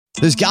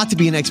There's got to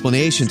be an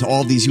explanation to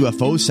all of these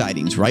UFO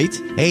sightings, right?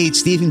 Hey,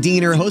 it's Stephen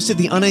Diener, host of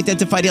the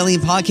Unidentified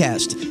Alien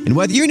Podcast. And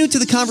whether you're new to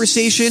the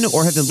conversation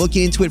or have been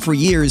looking into it for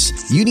years,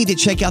 you need to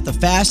check out the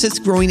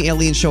fastest growing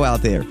alien show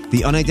out there,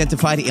 the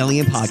Unidentified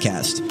Alien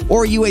Podcast,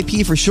 or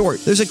UAP for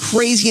short. There's a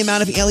crazy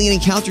amount of alien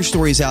encounter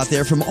stories out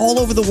there from all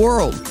over the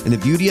world. And the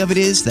beauty of it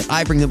is that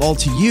I bring them all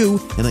to you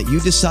and let you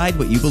decide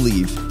what you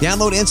believe.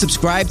 Download and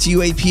subscribe to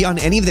UAP on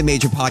any of the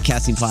major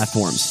podcasting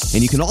platforms.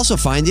 And you can also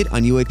find it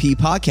on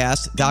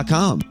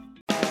UAPpodcast.com.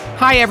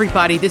 Hi,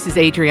 everybody. This is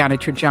Adriana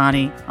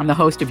Trajani. I'm the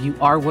host of You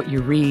Are What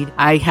You Read.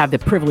 I have the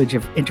privilege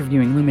of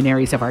interviewing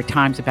luminaries of our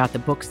times about the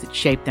books that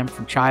shaped them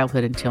from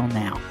childhood until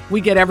now.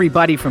 We get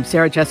everybody from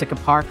Sarah Jessica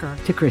Parker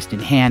to Kristen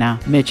Hanna,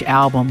 Mitch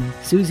Albom,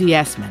 Susie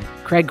Essman,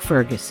 Craig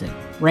Ferguson,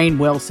 Rainn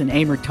Wilson,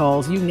 Amor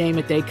Tolls, you name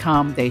it, they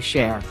come, they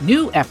share.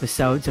 New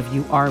episodes of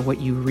You Are What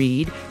You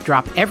Read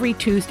drop every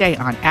Tuesday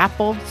on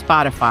Apple,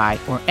 Spotify,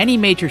 or any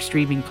major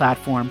streaming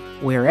platform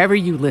wherever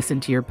you listen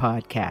to your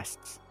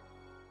podcasts.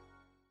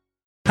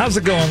 How's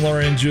it going,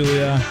 Lori and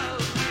Julia?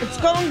 It's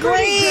going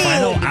great.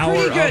 Final hour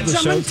Pretty good. of the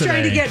Someone's show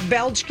trying to today. get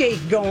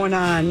Belchgate going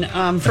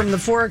on from the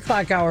 4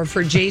 o'clock hour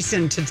for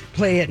Jason to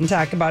play it and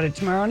talk about it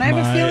tomorrow. And I have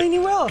a feeling he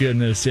will.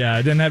 Goodness, yeah.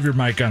 I didn't have your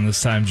mic on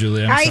this time,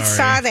 Julia. I'm I sorry.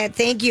 saw that.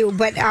 Thank you.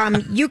 But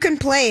you can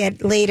play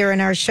it later in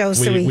our show.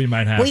 So We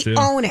might have we to.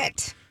 own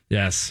it.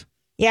 Yes.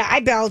 Yeah, I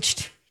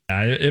belched.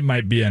 It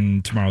might be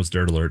in tomorrow's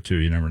Dirt Alert, too.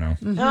 You never know.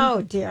 Mm-hmm.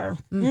 Oh, dear.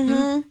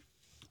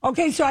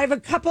 Okay, so I have a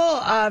couple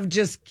of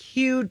just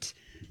cute,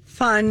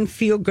 fun,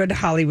 feel-good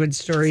Hollywood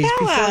stories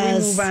Tell before we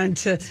us. move on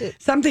to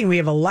something we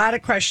have a lot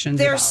of questions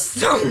There's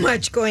about. so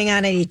much going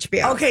on at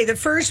HBO. Okay, the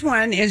first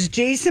one is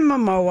Jason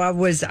Momoa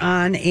was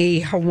on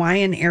a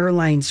Hawaiian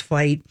Airlines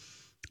flight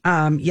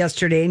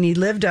yesterday, and he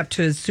lived up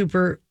to his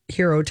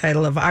superhero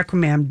title of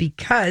Aquaman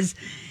because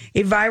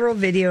a viral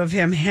video of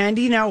him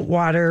handing out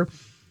water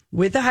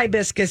with a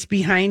hibiscus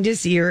behind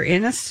his ear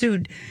in a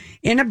suit,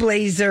 in a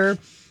blazer,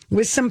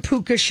 with some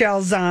puka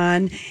shells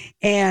on,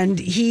 and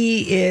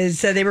he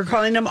is, they were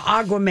calling him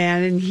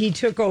Aquaman, and he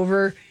took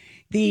over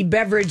the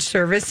beverage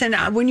service.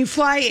 And when you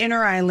fly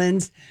inner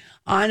islands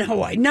on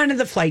Hawaii, none of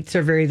the flights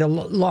are very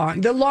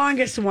long. The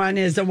longest one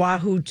is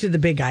Oahu to the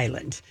Big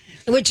Island.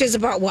 Which is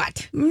about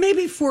what?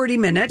 Maybe 40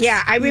 minutes.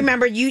 Yeah, I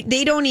remember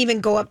they don't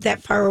even go up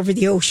that far over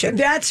the ocean.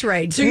 That's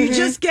right. So you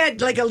just get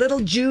like a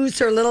little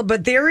juice or a little,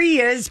 but there he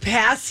is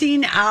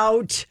passing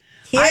out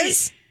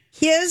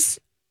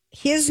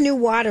His new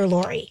water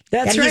lorry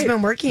That's that right. he's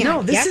been working on.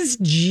 No, this is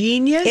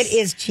genius. It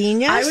is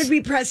genius. I would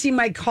be pressing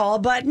my call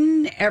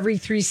button every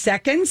 3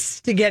 seconds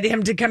to get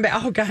him to come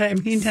back. Oh, God, I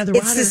need another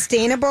It's water.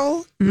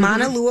 sustainable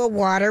Mauna Lua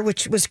water,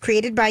 which was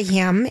created by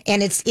him,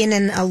 and it's in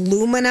an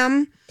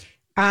aluminum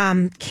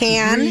can.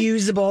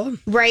 Reusable.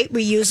 Right,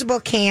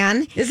 reusable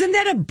can. Isn't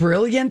that a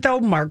brilliant, though,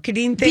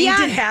 marketing thing to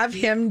Beyond. have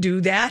him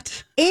do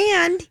that?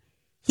 And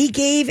he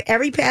gave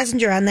every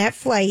passenger on that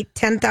flight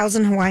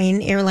 10,000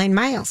 Hawaiian airline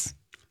miles.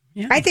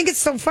 Yeah. I think it's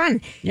so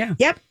fun. Yeah.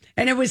 Yep.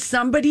 And it was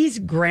somebody's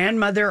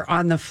grandmother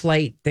on the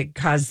flight that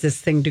caused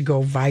this thing to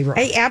go viral.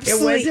 I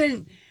absolutely- It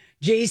wasn't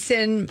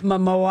Jason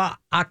Momoa,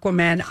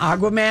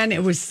 Aquaman.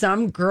 It was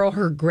some girl,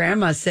 her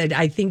grandma said,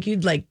 I think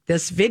you'd like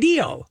this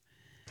video.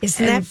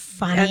 Isn't that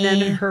funny? And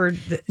then heard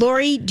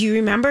Lori, do you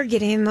remember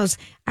getting those?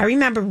 I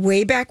remember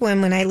way back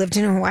when I lived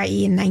in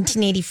Hawaii in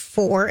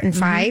 1984 and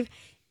 5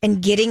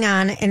 and getting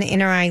on an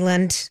inner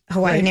island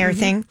Hawaiian Air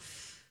thing.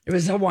 it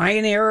was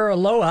Hawaiian Air or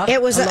Aloha.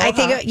 It was, I Aloha.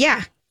 think,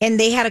 yeah. And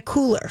they had a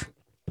cooler.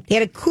 They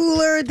had a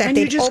cooler that And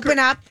you they'd just open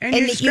up and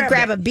and you just you grab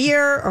grabbed a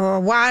beer or a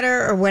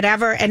water or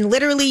whatever. And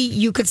literally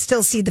you could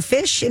still see the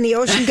fish in the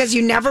ocean because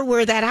you never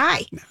were that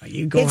high.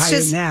 You go It's higher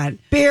just than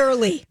that.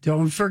 barely.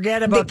 Don't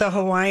forget about the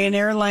Hawaiian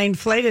airline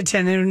flight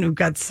attendant who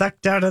got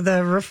sucked out of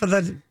the roof of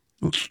the...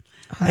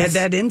 had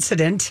that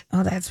incident.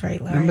 Oh, that's right,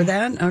 Lori. Remember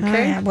that?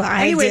 Okay. yeah, well,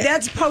 anyway, did.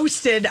 that's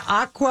posted.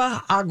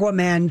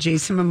 Aquaman,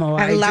 Jason Momoa.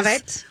 I love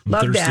just it. I'm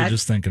Love thirsty that.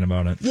 just thinking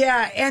about it.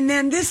 Yeah, and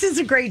then this is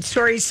a great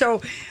story.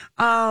 So,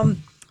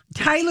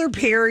 Tyler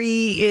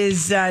Perry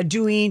is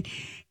doing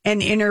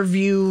an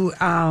interview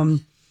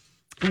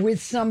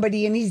with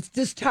somebody, and he's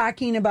just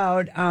talking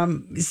about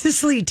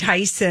Cicely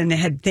Tyson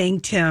had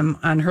thanked him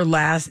on her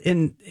last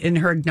in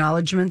her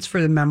acknowledgments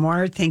for the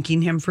memoir,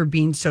 thanking him for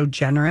being so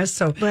generous.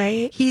 So,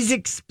 Right. he's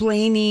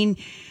explaining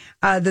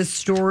the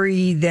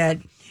story that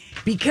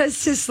because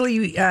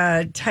Cicely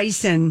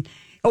Tyson.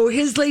 Oh,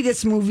 his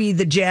latest movie,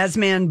 The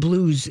Jazzman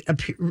Blues,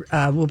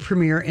 will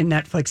premiere in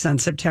Netflix on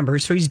September.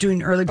 So he's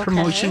doing early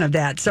promotion of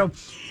that. So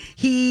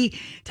he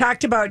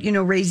talked about,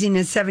 raising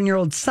his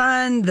 7-year-old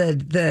son,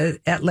 the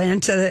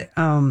Atlanta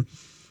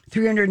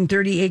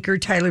 330-acre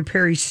Tyler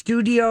Perry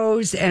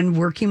Studios, and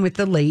working with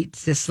the late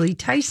Cicely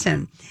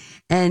Tyson.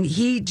 And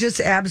he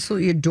just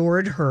absolutely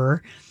adored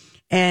her.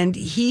 And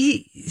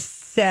he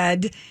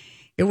said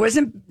it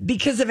wasn't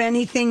because of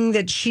anything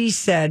that she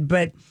said,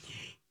 but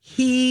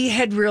he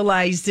had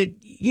realized that,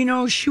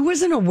 she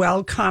wasn't a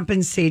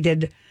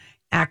well-compensated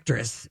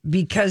actress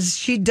because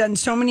she'd done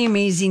so many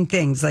amazing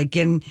things, like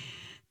in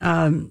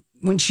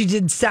when she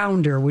did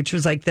Sounder, which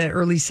was like the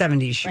early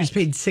 70s. She was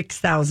paid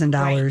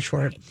 $6,000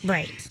 for it.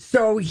 Right.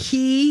 So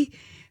he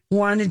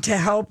wanted to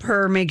help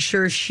her make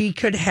sure she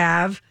could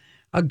have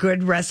a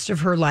good rest of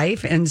her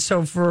life. And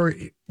so for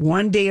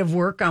one day of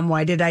work on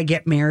Why Did I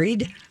Get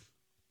Married,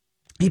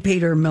 he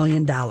paid her $1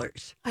 million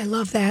I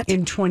love that.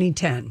 in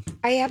 2010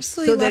 I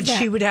absolutely so love that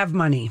she would have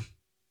money.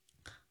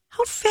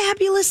 How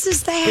fabulous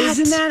is that?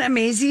 Isn't that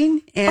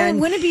amazing? Oh,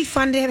 wouldn't it be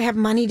fun to have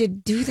money to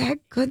do that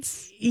good?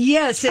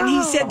 Yes, and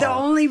he said the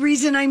only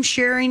reason I'm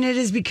sharing it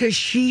is because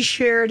she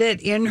shared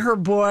it in her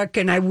book,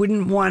 and I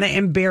wouldn't want to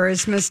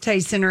embarrass Miss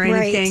Tyson or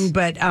anything.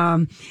 But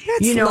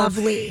That's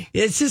lovely.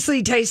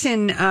 Cicely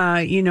Tyson,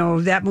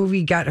 that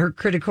movie got her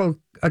critical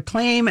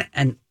acclaim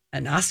and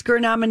an Oscar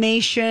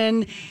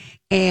nomination.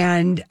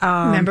 And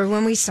remember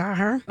when we saw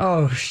her?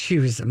 Oh, she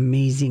was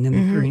amazing in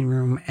the green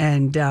room,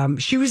 and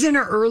she was in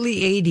her early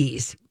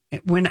 80s.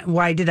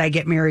 Why Did I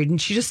Get Married?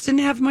 And she just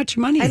didn't have much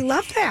money. I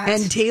love that.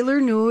 And Taylor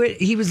knew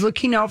it. He was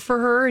looking out for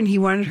her, and he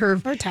wanted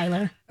her. Or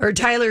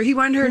Tyler. He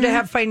wanted her to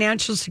have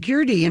financial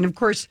security. And of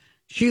course,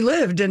 she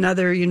lived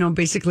another,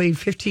 basically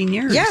 15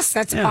 years. Yes,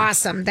 that's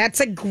awesome.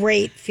 That's a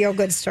great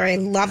feel-good story. I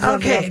love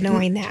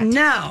knowing that.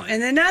 Now, and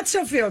the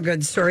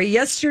not-so-feel-good story.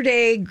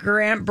 Yesterday,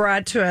 Grant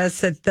brought to us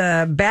that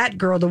the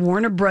Batgirl, the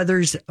Warner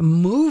Brothers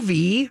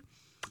movie,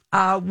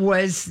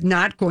 was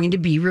not going to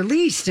be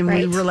released. And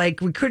we were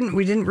like, we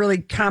didn't really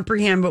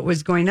comprehend what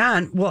was going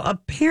on. Well,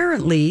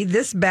 apparently,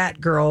 this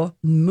Batgirl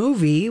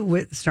movie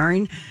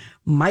starring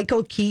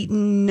Michael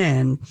Keaton,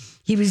 and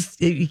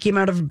he came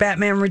out of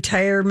Batman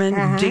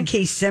retirement.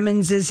 J.K.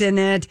 Simmons is in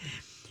it.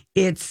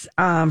 It's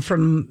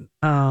from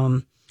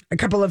a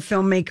couple of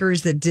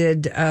filmmakers that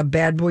did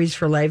Bad Boys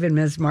for Life and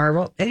Ms.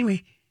 Marvel.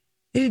 Anyway,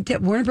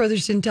 Warner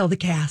Brothers didn't tell the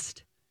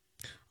cast.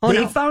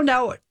 They found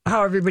out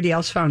how everybody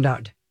else found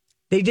out.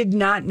 They did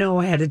not know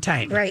ahead of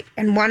time. Right.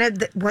 And one of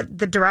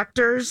the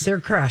directors...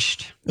 They're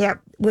crushed. Yep.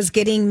 Was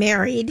getting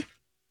married.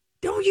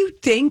 Don't you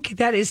think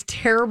that is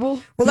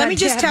terrible? Well, let me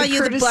just tell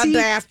you the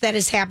bloodbath that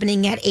is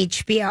happening at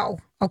HBO.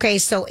 Okay,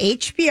 so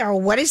HBO,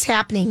 what is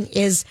happening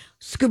is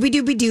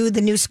Scooby-Dooby-Doo,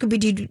 the new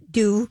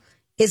Scooby-Doo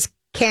is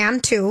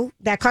canned too.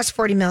 That costs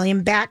 $40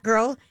 million.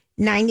 Batgirl,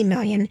 $90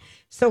 million.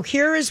 So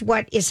here is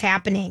what is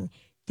happening.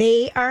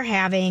 They are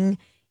having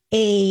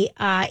a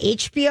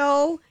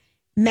HBO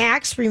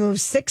Max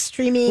removes 6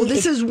 streaming. Well,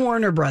 this is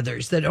Warner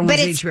Brothers that owns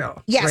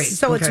HBO. Yes, right.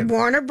 So it's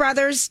Warner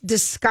Brothers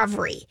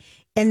Discovery.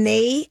 And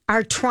they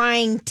are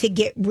trying to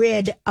get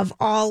rid of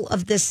all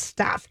of this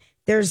stuff.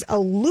 There's a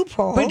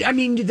loophole. But, I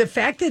mean, the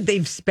fact that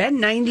they've spent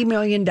 $90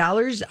 million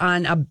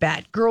on a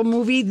Batgirl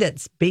movie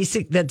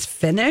that's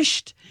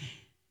finished.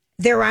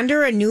 They're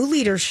under a new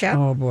leadership.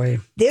 Oh, boy.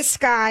 This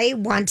guy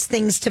wants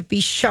things to be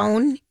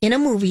shown in a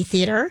movie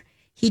theater.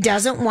 He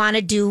doesn't want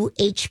to do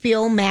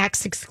HBO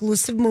Max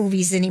exclusive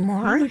movies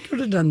anymore. I could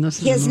have done this.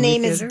 His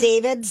name is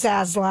David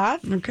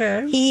Zaslav.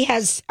 Okay. He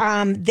has,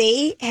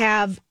 they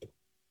have...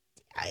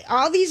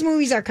 all these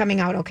movies are coming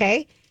out,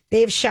 okay?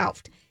 They've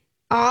shelved.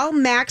 All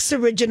Max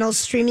Original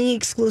streaming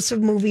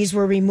exclusive movies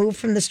were removed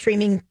from the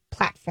streaming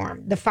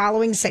platform. The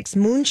following 6: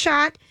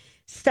 Moonshot,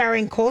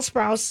 starring Cole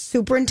Sprouse,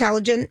 Super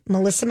Intelligent,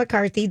 Melissa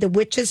McCarthy, The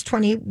Witches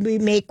 20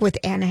 remake with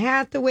Anne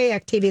Hathaway,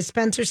 Octavia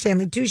Spencer,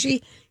 Stanley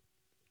Tucci,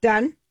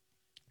 done.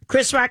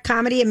 Chris Rock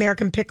comedy,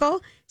 American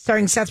Pickle,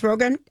 starring Seth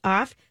Rogen,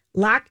 off.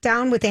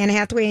 Lockdown with Anne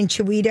Hathaway and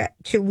Chiwetel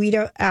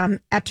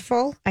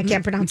Ejiofor. I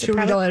can't pronounce it.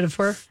 Chiwetel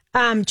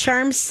Ejiofor.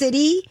 Charm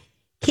City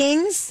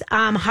Kings,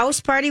 House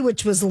Party,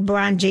 which was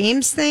LeBron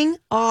James' thing,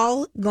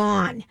 all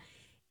gone.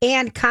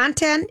 And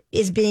content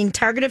is being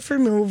targeted for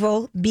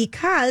removal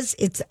because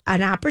it's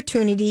an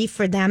opportunity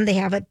for them. They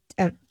have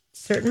a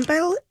certain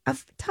amount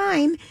of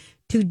time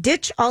to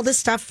ditch all this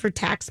stuff for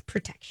tax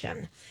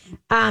protection.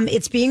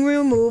 It's being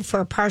removed for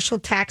a partial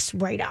tax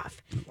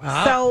write-off.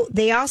 Wow. So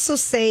they also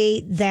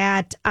say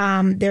that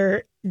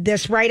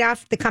this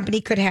write-off, the company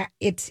could have,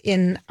 it's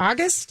in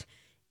August.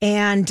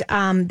 And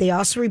they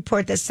also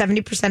report that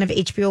 70% of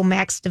HBO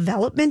Max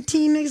development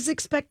team is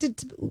expected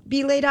to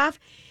be laid off.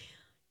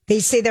 They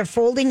say they're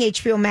folding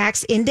HBO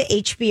Max into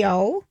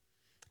HBO.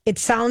 It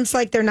sounds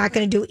like they're not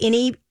going to do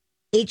any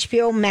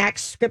HBO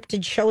Max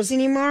scripted shows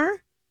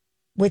anymore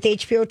with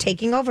HBO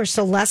taking over.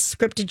 So less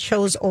scripted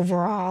shows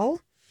overall.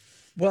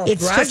 Well,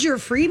 Roger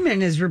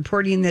Friedman is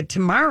reporting that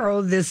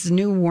tomorrow this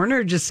new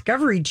Warner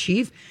Discovery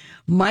chief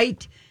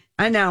might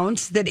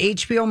announce that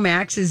HBO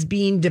Max is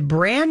being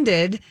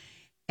debranded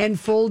and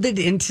folded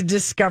into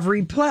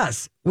Discovery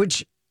Plus,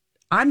 which,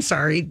 I'm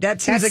sorry,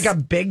 that seems like a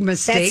big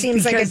mistake. That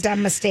seems like a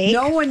dumb mistake.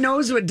 No one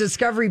knows what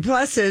Discovery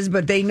Plus is,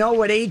 but they know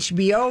what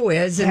HBO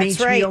is and That's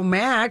HBO right.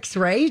 Max,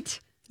 right?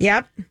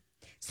 Yep.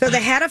 So the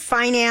head of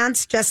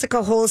finance, Jessica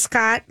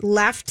Holscott,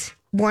 left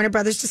Warner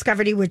Brothers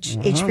Discovery, which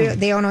HBO,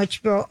 they own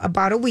HBO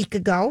about a week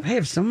ago. I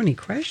have so many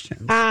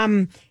questions.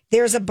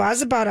 There's a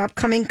buzz about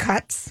upcoming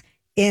cuts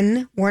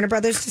in Warner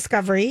Brothers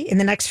Discovery in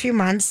the next few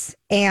months,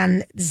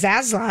 and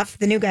Zaslav,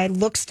 the new guy,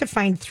 looks to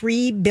find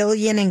 $3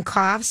 billion in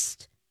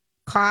cost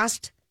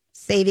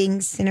saving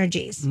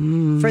synergies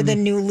for the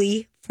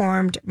newly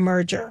formed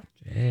merger.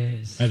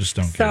 I just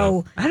don't get it.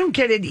 So I don't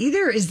get it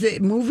either. Is the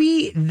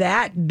movie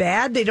that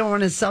bad? They don't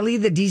want to sully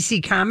the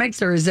DC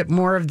Comics, or is it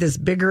more of this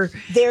bigger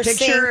They're picture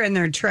saying- and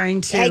they're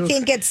trying to? I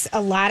think it's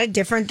a lot of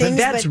different But things.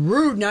 that's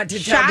rude not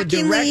to tell the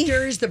shockingly-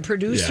 directors, the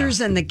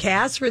producers, and the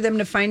cast for them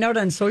to find out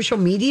on social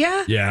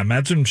media. Yeah,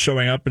 imagine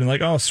showing up and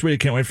like, oh, sweet, I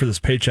can't wait for this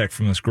paycheck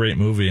from this great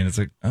movie. And it's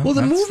like, oh, Well,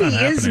 the that's movie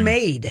not is happening.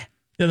 made.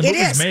 Yeah, the It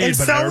movie's is, made, and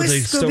but so are is they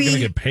still going to Scooby.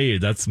 get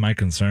paid? That's my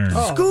concern.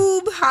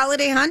 Scoob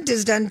Holiday Hunt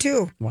is done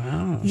too.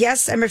 Wow.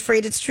 Yes, I'm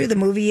afraid it's true. The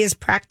movie is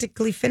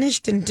practically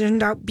finished and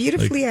turned out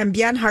beautifully. I'm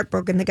beyond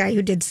heartbroken. The guy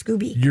who did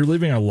Scooby. You're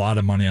leaving a lot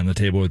of money on the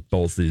table with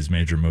both these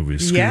major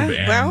movies, Scoob Yeah,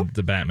 and well,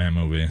 the Batman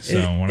movie. So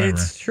whatever.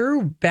 It's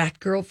true.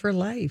 Batgirl for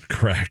life.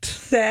 Correct.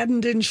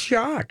 Saddened and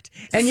shocked.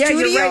 And yeah,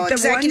 Studio you're right. The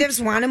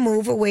executives want to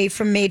move away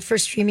from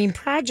made-for-streaming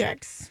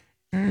projects.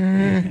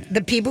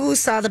 The people who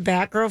saw the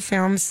Batgirl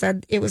film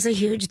said it was a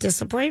huge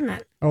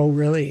disappointment. Oh,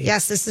 really?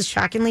 Yes, this is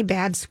shockingly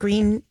bad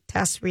screen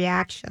test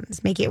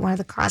reactions, making it one of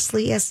the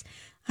costliest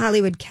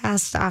Hollywood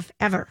cast-off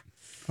ever.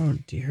 Oh,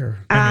 dear.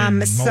 I mean,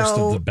 most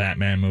so- of the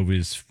Batman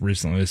movies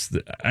recently,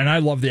 and I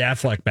love the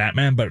Affleck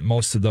Batman, but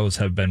most of those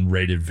have been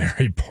rated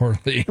very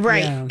poorly.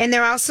 Right. Yeah. And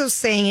they're also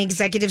saying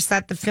executives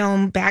thought the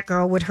film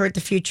Batgirl would hurt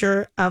the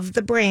future of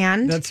the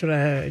brand That's what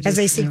I just, as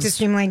they seek to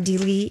streamline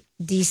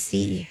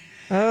DC.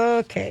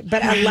 Okay.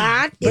 But a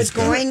lot is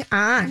going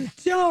on.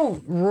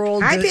 Don't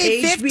roll I the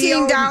paid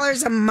HBO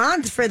 $15 a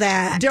month for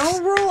that.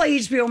 Don't roll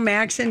HBO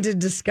Max into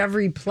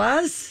Discovery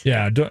Plus.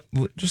 Yeah,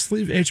 just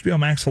leave HBO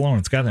Max alone.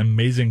 It's got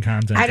amazing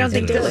content. I don't as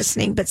think it they're is.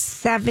 listening, but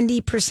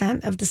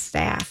 70% of the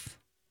staff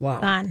Wow.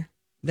 gone.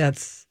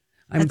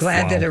 I'm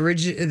glad Wow.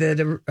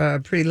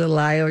 that Pretty Little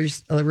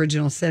Liars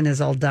Original Sin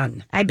is all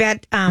done. I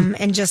bet,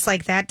 and just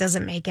like that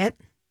doesn't make it.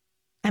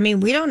 I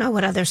mean, we don't know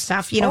what other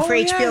stuff, for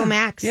HBO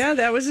Max. Yeah,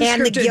 that was a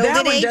And the scripted. Gilded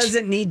That one Age.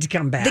 doesn't need to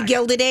come back. The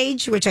Gilded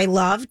Age, which I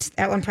loved.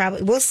 That one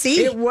probably, we'll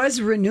see. It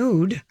was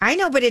renewed. I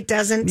know, but it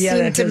doesn't Yeah, seem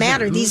that to doesn't-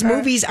 matter. These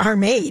movies are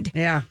made.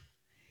 Yeah.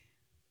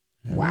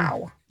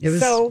 Wow. It was.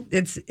 So,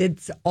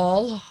 It's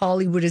all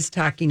Hollywood is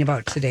talking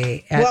about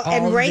today. At well,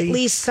 and all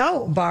rightly the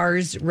so.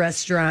 bars,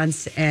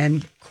 restaurants,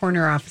 and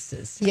corner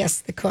offices. Yes,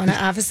 the corner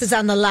office is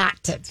on the lot.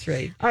 That's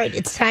right. All right,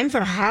 it's time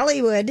for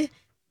Hollywood,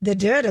 the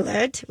Dirt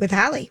Alert with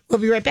Holly. We'll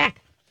be right back.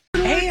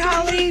 Hey,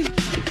 Holly.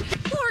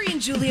 Lori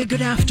and Julia,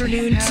 good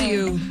afternoon to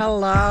you.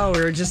 Hello.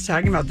 We were just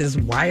talking about this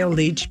wild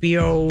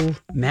HBO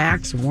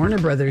Max Warner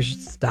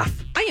Brothers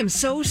stuff. I am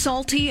so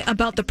salty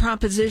about the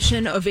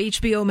proposition of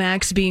HBO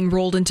Max being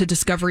rolled into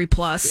Discovery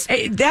Plus.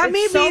 Hey, that It's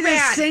may so be the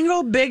bad.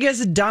 single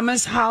biggest,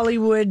 dumbest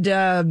Hollywood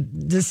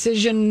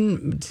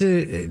decision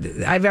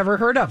I've ever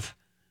heard of.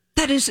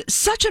 That is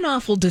such an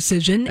awful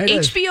decision. It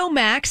is. HBO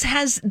Max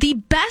has the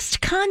best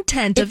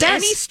content It of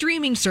does. any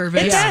streaming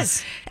service. It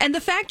does. And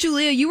the fact,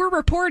 Julia, you were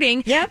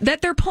reporting Yep.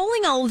 that they're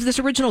pulling all of this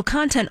original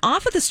content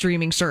off of the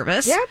streaming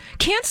service, Yep.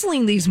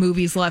 canceling these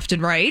movies left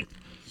and right.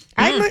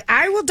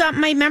 I will dump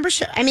my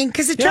membership. I mean,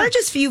 because it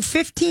charges you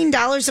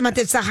 $15 a month.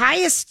 It's the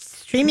highest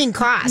streaming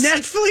cost.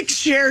 Netflix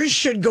shares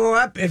should go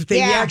up if they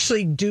Yeah.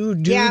 actually do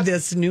Yeah.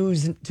 this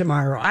news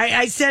tomorrow.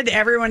 I said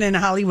everyone in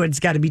Hollywood's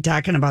got to be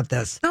talking about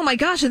this. Oh my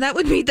gosh, and that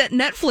would mean that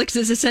Netflix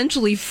is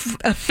essentially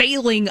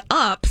failing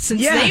up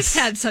since Yes.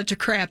 they've had such a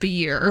crappy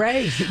year.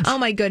 Right. Oh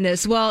my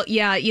goodness. Well,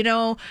 yeah,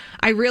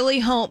 I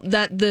really hope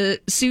that the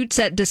suits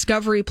at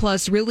Discovery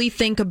Plus really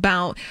think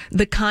about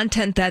the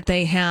content that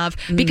they have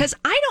because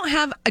I don't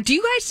have. Do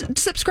you guys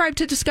subscribe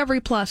to Discovery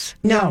Plus?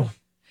 No.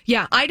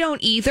 Yeah, I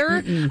don't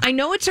either. I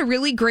know it's a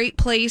really great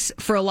place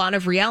for a lot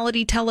of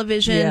reality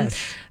television. Yes.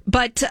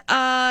 But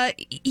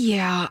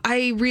yeah,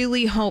 I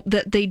really hope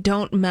that they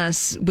don't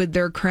mess with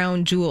their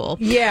crown jewel.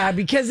 Yeah,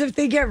 because if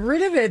they get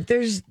rid of it,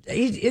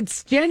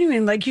 it's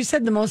genuine. Like you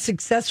said, the most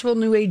successful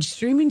new age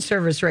streaming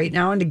service right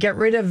now. And to get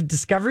rid of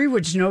Discovery,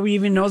 which nobody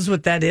even knows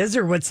what that is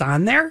or what's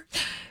on there.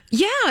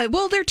 Yeah,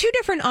 well, they're two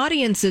different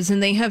audiences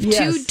and they have Yes.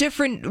 two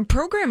different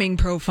programming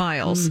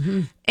profiles.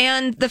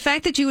 And the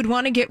fact that you would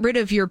want to get rid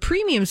of your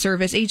premium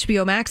service,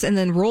 HBO Max, and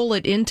then roll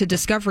it into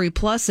Discovery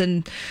Plus,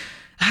 and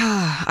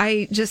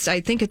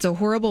I think it's a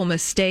horrible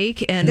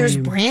mistake. And There's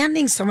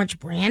branding. So much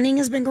branding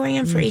has been going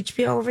on for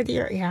HBO over the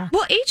year. Yeah.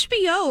 well,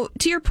 HBO,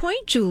 to your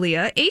point,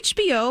 Julia,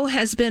 HBO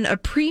has been a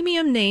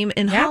premium name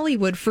in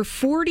Hollywood for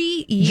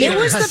 40 years. It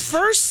was the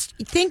first.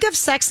 Think of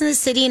Sex and the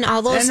City and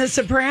all those. And The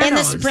Sopranos. And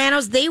The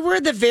Sopranos. They were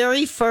the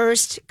very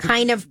first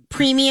kind of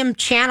premium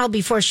channel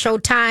before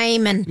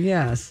Showtime. And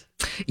Yes.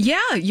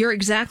 Yeah, you're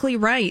exactly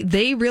right.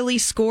 They really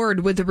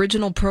scored with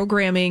original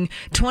programming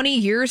 20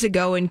 years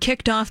ago and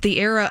kicked off the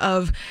era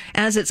of,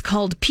 as it's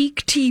called,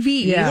 peak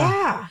TV.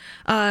 Yeah.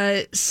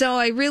 So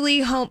I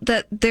really hope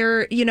that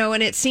they're,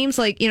 and it seems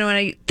like, and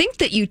I think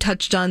that you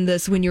touched on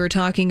this when you were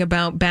talking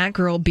about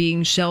Batgirl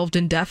being shelved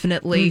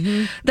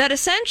indefinitely, that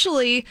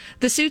essentially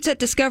the suits at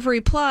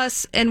Discovery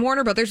Plus and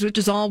Warner Brothers, which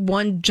is all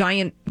one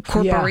giant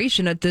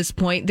corporation at this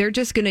point, they're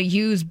just going to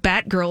use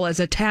Batgirl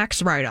as a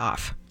tax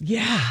write-off.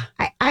 Yeah.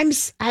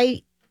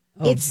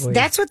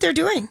 that's what they're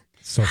doing.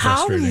 So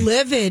How frustrating.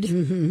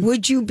 livid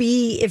would you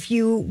be if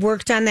you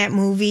worked on that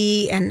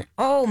movie? And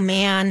oh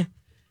man,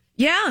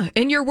 Yeah,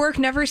 and your work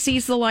never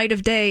sees the light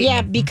of day.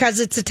 Yeah, because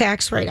it's a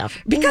tax write-off.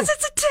 Because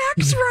it's a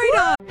tax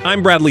write-off.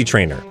 I'm Bradley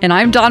Trainer. And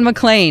I'm Don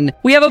McClain.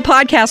 We have a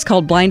podcast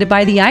called Blinded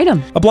by the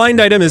Item. A blind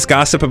item is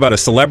gossip about a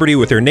celebrity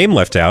with their name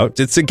left out.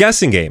 It's a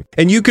guessing game,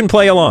 and you can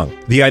play along.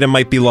 The item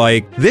might be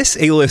like, this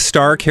A-list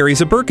star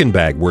carries a Birkin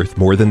bag worth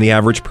more than the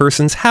average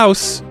person's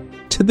house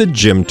to the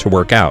gym to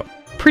work out.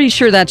 Pretty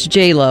sure that's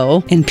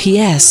J-Lo. And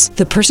P.S.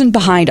 the person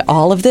behind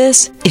all of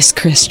this is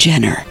Kris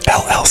Jenner,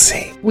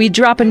 LLC. We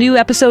drop a new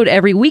episode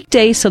every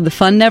weekday so the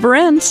fun never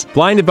ends.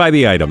 Blinded by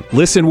the Item.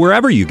 Listen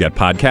wherever you get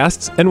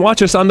podcasts and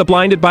watch us on the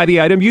Blinded by the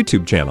Item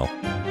YouTube channel.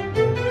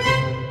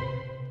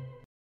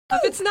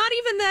 If it's not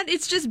even that,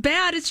 it's just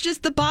bad. It's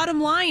just the bottom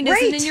line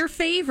Right. isn't in your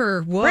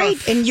favor. Woof.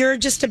 Right, and you're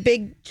just a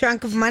big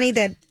chunk of money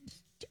that,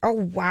 oh,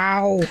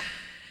 wow.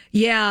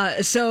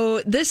 Yeah,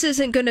 so this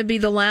isn't going to be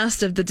the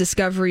last of the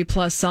Discovery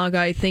Plus saga.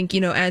 I think,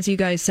 as you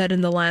guys said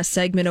in the last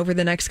segment, over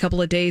the next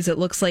couple of days, it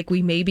looks like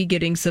we may be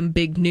getting some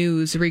big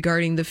news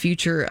regarding the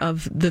future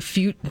of the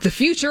future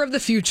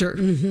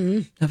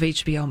of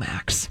HBO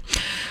Max.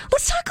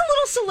 Let's talk a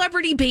little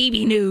celebrity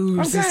baby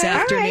news this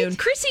afternoon. right.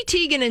 Chrissy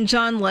Teigen and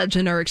John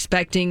Legend are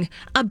expecting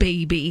a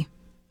baby.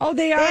 Oh,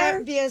 they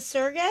are? Via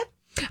surrogate?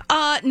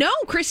 No,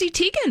 Chrissy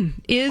Teigen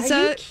is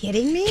Are you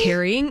kidding me?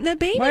 carrying the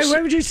baby.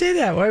 Why would you say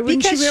that? Why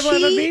wouldn't Because she be able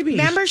to have a baby?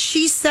 remember,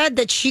 she said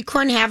that she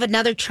couldn't have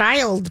another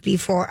child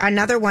before,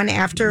 another one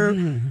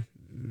after.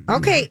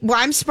 Okay, well,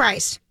 I'm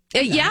surprised.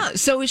 Yeah,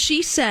 so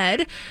she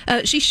said,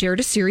 she shared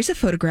a series of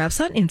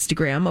photographs on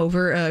Instagram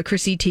over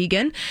Chrissy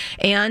Teigen,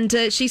 and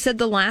she said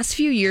the last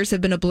few years have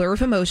been a blur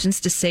of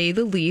emotions, to say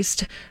the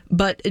least,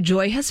 but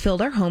joy has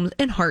filled our homes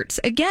and hearts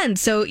again.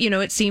 So,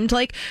 it seemed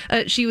like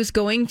she was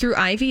going through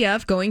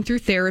IVF, going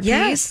through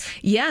therapies.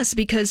 Yes,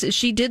 because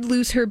she did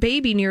lose her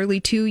baby nearly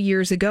 2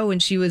 years ago,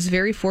 and she was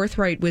very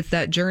forthright with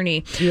that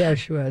journey. Yeah,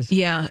 she was.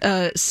 Yeah,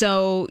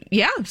 so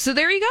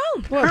there you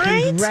go. Well,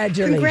 Right?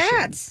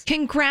 congratulations.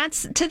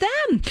 Congrats to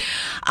them.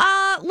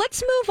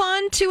 Let's move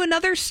on to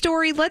another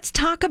story. Let's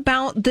talk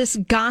about this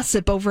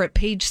gossip over at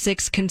Page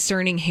Six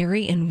concerning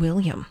Harry and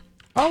William.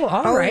 Oh,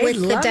 all right. with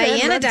the Love it.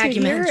 Diana Love to hear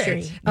documentary.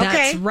 it.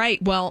 That's Okay. right.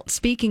 Well,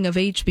 speaking of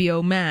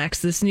HBO Max,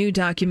 this new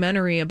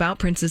documentary about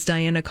Princess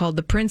Diana called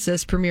The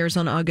Princess premieres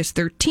on August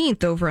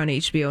 13th over on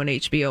HBO and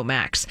HBO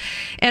Max.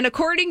 And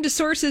according to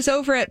sources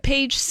over at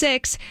Page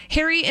Six,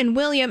 Harry and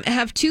William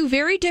have two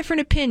very different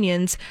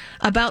opinions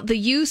about the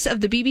use of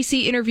the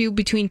BBC interview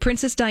between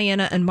Princess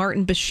Diana and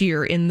Martin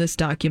Bashir in this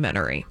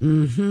documentary.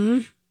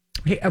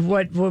 Hey,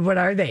 what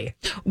are they?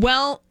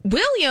 Well,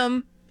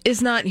 William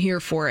is not here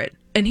for it.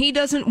 And he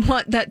doesn't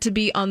want that to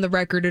be on the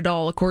record at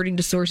all. According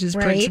to sources,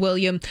 Right. Prince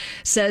William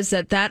says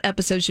that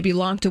episode should be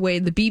locked away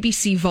in the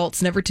BBC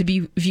vaults, never to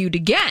be viewed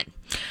again.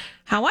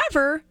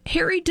 However,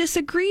 Harry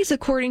disagrees,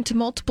 according to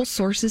multiple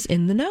sources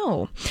in the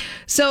know.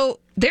 So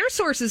their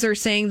sources are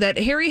saying that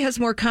Harry has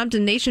more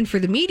condemnation for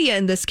the media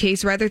in this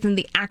case rather than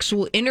the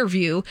actual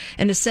interview,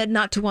 and has said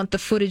not to want the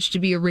footage to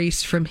be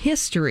erased from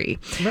history.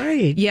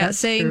 Right. Yeah, that's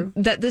saying true.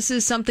 that this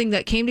is something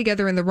that came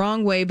together in the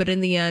wrong way, but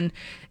in the end,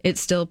 it's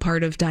still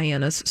part of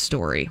Diana's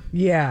story.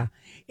 Yeah.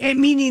 And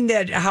meaning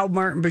that how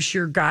Martin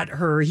Bashir got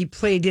her, he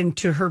played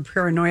into her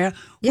paranoia,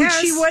 which Yes.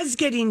 she was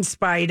getting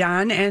spied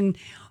on and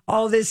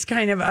all this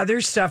kind of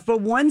other stuff.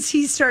 But once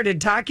he started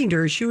talking to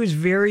her, she was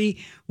very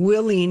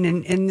willing.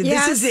 And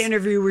Yes. this is the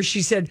interview where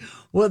she said,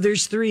 well,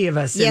 there's three of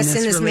us Yes, in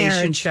in this this marriage.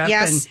 relationship.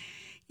 Yes.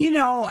 And,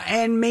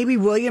 and maybe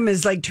William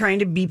is like trying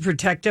to be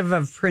protective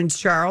of Prince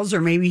Charles,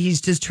 or maybe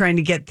he's just trying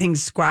to get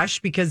things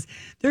squashed because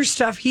there's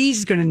stuff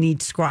he's going to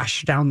need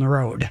squashed down the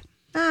road.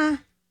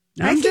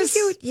 I'm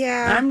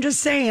just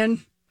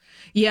saying.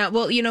 Yeah,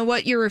 well, you know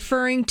what you're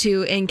referring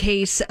to, in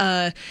case,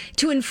 to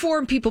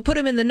inform people, put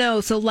them in the know.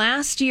 So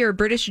last year, a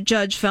British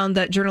judge found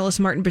that journalist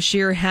Martin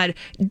Bashir had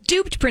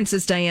duped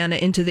Princess Diana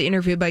into the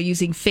interview by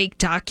using fake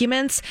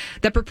documents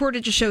that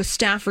purported to show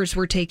staffers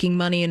were taking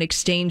money in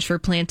exchange for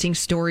planting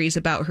stories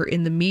about her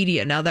in the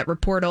media. Now, that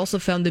report also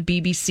found the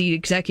BBC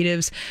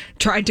executives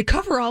tried to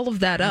cover all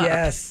of that up.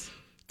 Yes.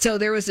 So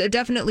there was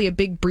definitely a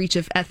big breach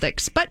of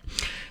ethics. But,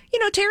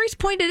 Terry's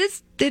point,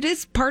 it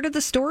is part of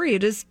the story.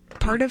 It is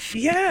part of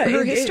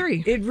her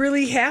history. It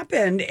really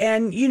happened.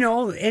 And,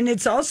 and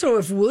it's also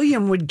if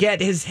William would get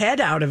his head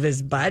out of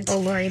his butt. Oh,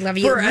 Lori, love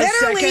you. For a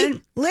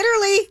second.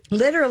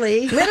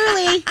 Literally.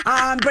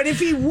 But if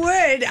he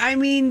would, I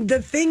mean,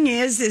 the thing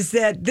is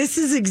that this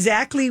is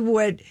exactly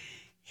what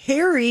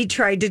Harry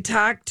tried to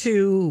talk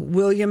to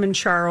William and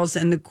Charles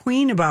and the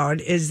Queen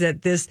about, is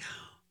that this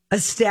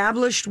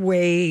established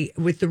way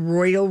with the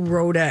royal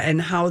rota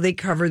and how they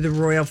cover the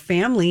royal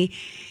family,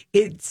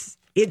 it's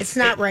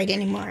not right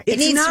anymore. It It's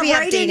needs not to be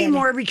right updated.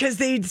 anymore because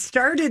they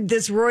started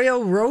this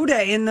royal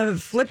rota in the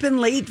flippin'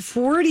 late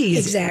 40s.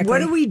 Exactly. What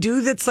do we do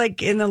that's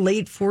like in the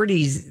late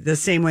 40s the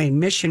same way?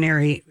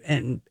 Missionary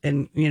and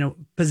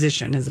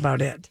position is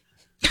about it.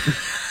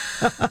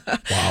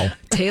 Wow.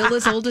 Tale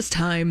as old as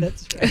time. A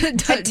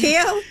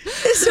tail? No,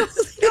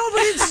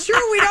 but it's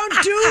true. We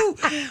don't do.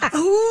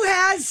 Who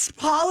has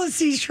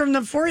policies from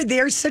the 40s? They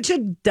are such a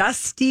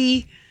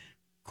dusty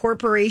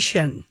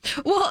corporation.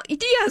 Well,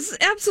 yes,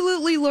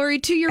 absolutely, Lori.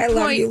 To your point,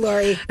 love you,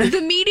 Lori.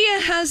 The media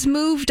has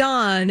moved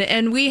on,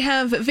 and we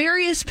have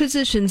various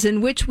positions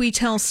in which we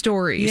tell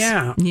stories.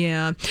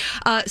 Yeah.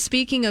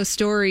 Speaking of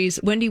stories,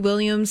 Wendy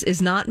Williams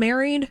is not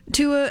married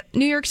to a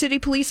New York City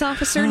police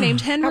officer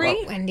named Henry.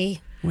 How about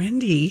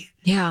Wendy?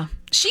 Yeah.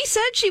 She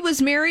said she was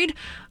married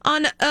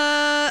on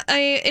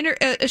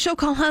a show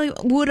called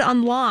Hollywood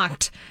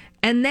Unlocked.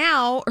 And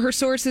now her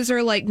sources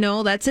are like,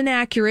 no, that's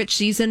inaccurate.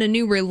 She's in a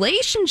new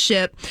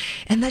relationship,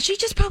 and that she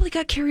just probably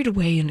got carried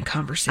away in a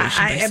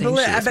conversation. I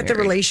bet the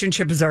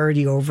relationship is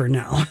already over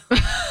now.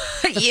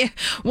 Yeah.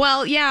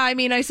 Well, yeah. I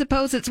mean, I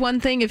suppose it's one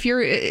thing if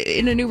you're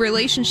in a new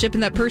relationship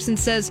and that person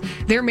says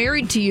they're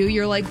married to you.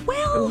 You're like,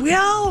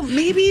 well,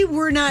 maybe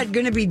we're not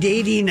going to be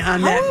dating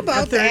on that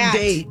third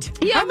date.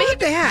 Yeah, How about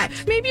that?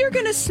 Maybe you're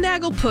going to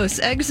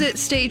snagglepuss, exit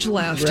stage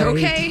left. Right.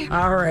 Okay.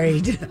 All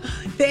right.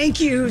 Thank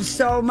you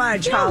so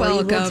much, You're Holly.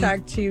 welcome. We'll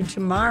talk to you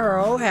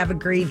tomorrow. Have a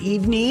great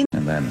evening.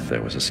 And then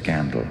there was a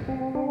scandal.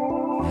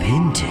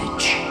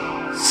 Vintage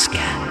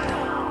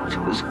scandal. It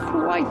was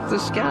quite the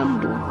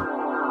scandal.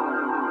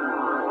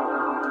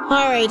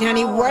 All right,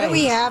 honey, what do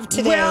we have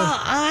today? Well,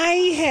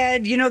 I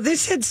had,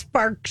 this had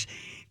sparked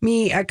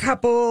me a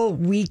couple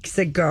weeks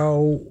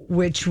ago,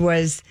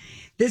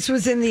 this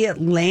was in the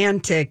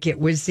Atlantic. It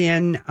was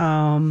in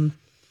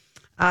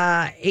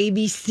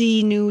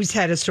ABC News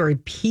had a story.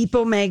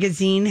 People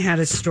magazine had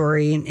a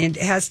story, and it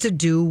has to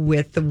do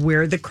with the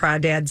Where the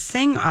Crawdads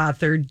Sing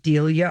author,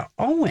 Delia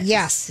Owens.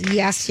 Yes.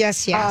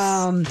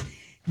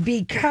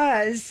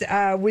 Because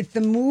with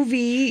the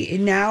movie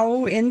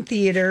now in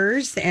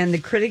theaters and the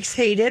critics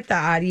hate it, the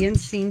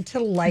audience seem to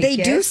like it.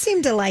 They do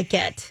seem to like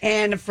it.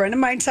 And a friend of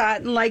mine saw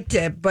it and liked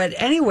it. But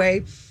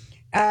anyway,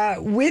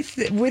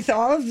 with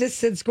all of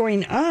this that's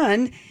going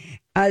on,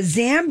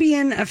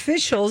 Zambian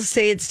officials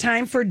say it's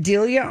time for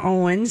Delia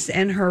Owens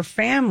and her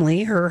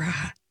family, her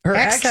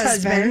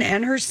ex-husband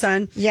and her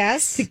son,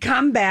 to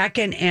come back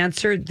and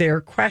answer their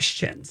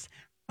questions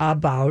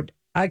about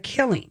a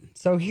killing.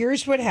 So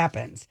here's what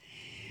happens.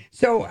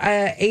 So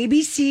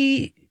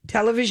ABC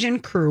television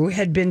crew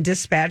had been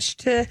dispatched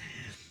to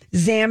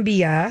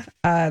Zambia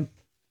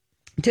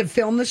to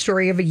film the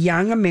story of a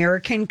young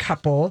American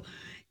couple.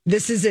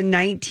 This is in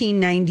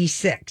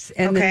 1996.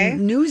 And the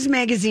news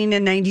magazine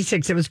in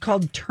 96, it was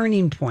called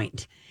Turning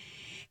Point.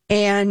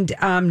 And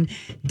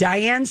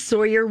Diane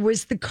Sawyer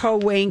was the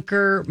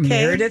co-anchor.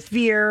 Meredith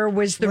Vieira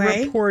was the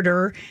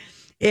reporter.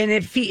 And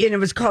it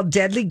was called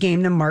Deadly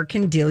Game, the Mark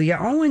and Delia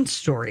Owens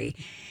story.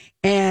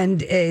 And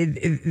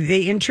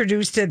they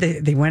introduced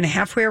it. They went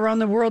halfway around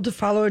the world to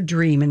follow a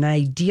dream, an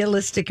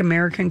idealistic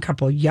American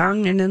couple,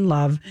 young and in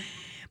love,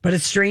 but a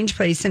strange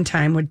place and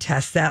time would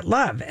test that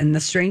love. And the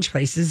strange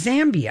place is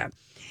Zambia.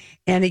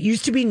 And it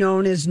used to be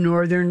known as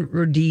Northern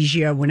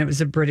Rhodesia when it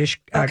was a British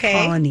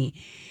colony.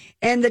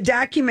 And the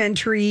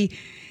documentary,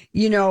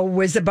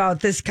 was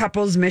about this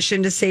couple's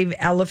mission to save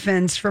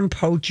elephants from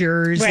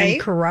poachers and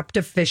corrupt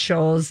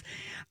officials.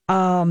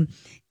 But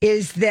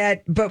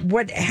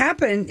what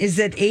happened is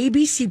that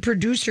ABC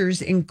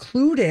producers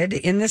included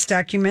in this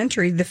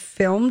documentary the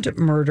filmed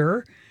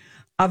murder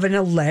of an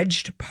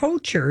alleged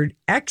poacher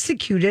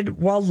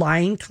executed while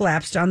lying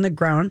collapsed on the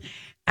ground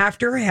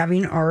after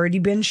having already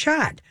been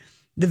shot.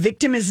 The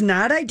victim is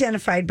not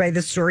identified by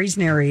the story's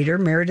narrator,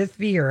 Meredith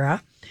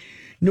Vieira,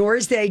 nor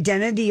is the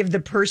identity of the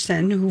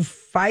person who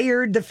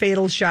fired the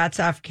fatal shots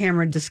off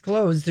camera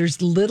disclosed.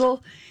 There's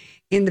little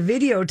in the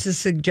video to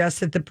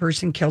suggest that the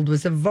person killed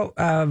was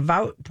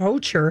a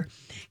poacher.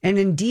 And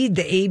indeed,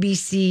 the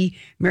ABC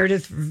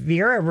Meredith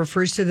Vieira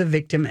refers to the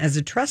victim as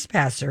a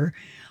trespasser,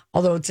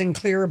 although it's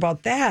unclear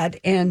about that.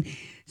 And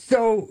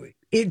so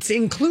it's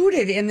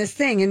included in this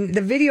thing. And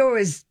the video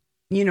is,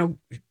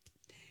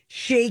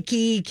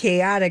 shaky,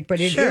 chaotic, but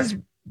it is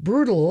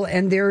brutal.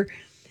 And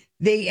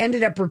they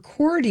ended up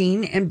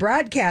recording and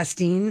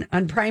broadcasting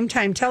on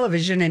primetime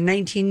television in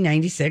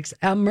 1996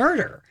 a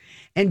murder.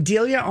 And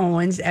Delia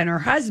Owens and her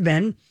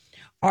husband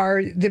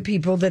are the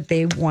people that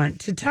they want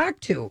to talk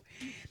to.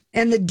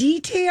 And the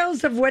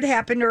details of what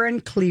happened are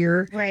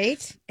unclear.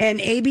 Right. And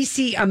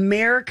ABC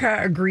America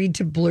agreed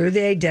to blur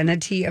the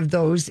identity of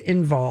those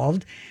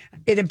involved.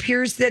 It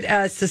appears that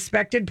a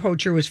suspected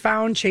poacher was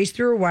found, chased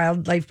through a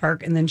wildlife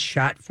park, and then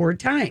shot 4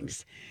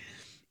 times.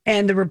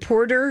 And the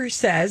reporter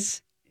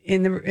says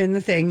in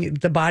the thing,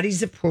 the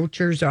bodies of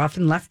poachers are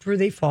often left where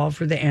they fall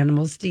for the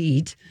animals to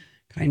eat.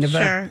 Kind of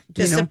a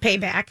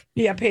payback.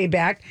 Yeah,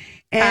 payback.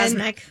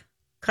 And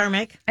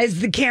karmic. As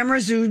the camera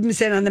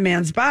zooms in on the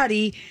man's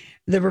body,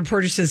 the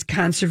reporter says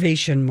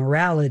conservation,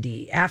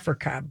 morality,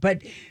 Africa.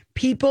 But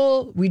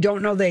we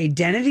don't know the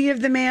identity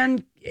of the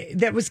man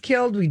that was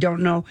killed. We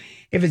don't know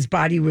if his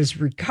body was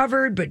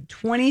recovered. But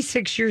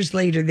 26 years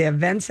later, the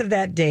events of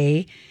that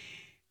day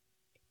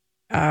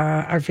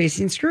are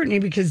facing scrutiny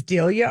because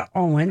Delia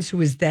Owens, who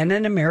was then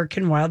an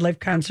American wildlife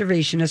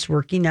conservationist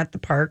working at the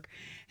park,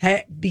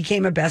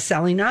 became a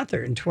best-selling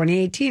author in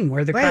 2018,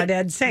 Where the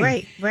Crawdads Sing.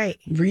 Right.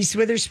 Reese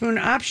Witherspoon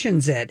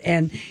options it.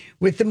 And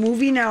with the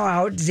movie now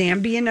out,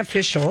 Zambian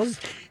officials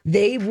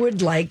they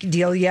would like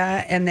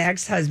Delia and the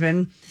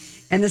ex-husband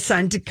and the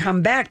son to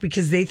come back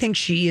because they think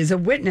she is a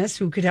witness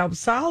who could help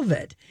solve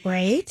it.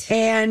 Right.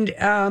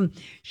 And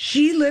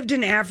she lived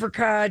in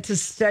Africa to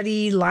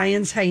study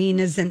lions,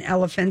 hyenas, and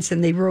elephants.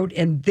 And they wrote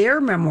in their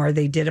memoir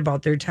they did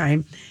about their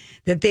time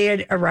that they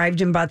had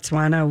arrived in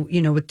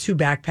Botswana, with 2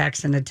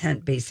 backpacks and a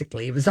tent,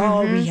 basically. It was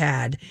all we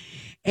had.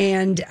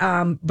 And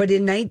but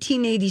in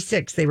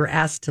 1986, they were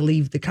asked to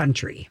leave the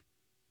country.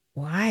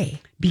 Why?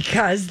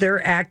 Because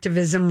their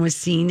activism was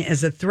seen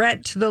as a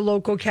threat to the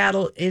local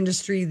cattle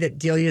industry, that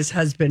Delia's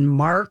husband,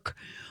 Mark,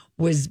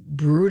 was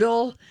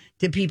brutal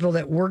to people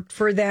that worked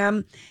for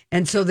them.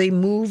 And so they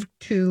moved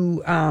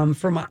to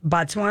from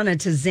Botswana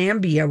to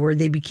Zambia, where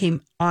they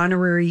became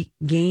honorary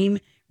game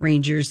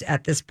rangers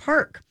at this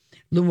park,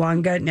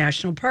 Luanga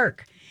National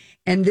Park.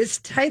 And this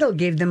title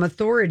gave them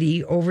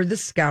authority over the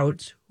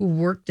scouts who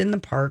worked in the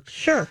park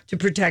to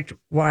protect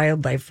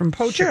wildlife from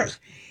poachers. Sure.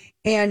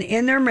 And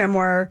in their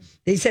memoir,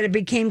 they said it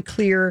became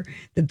clear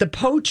that the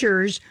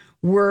poachers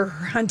were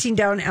hunting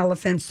down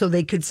elephants so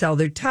they could sell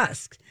their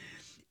tusks.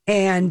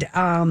 And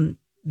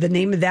the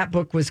name of that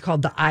book was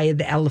called The Eye of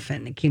the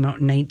Elephant. It came out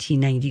in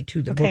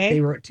 1992, the book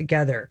they wrote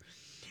together.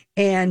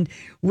 And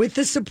with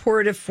the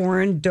support of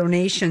foreign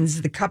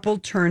donations, the couple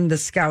turned the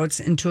scouts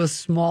into a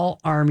small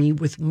army,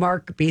 with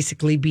Mark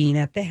basically being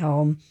at the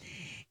helm.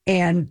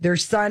 And their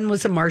son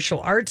was a martial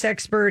arts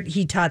expert.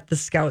 He taught the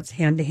scouts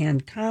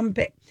hand-to-hand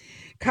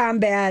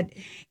combat,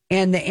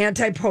 and the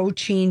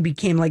anti-poaching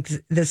became like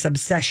this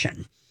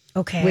obsession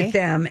with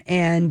them.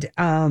 And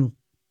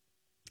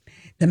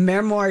the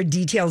memoir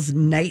details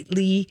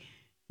nightly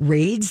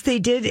raids they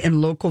did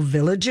in local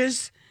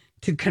villages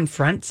to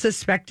confront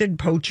suspected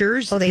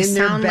poachers in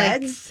their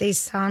beds. They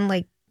sound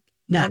like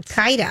nuts.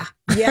 Al-Qaeda.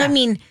 Yeah. I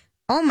mean,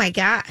 oh my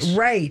gosh.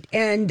 Right.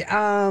 And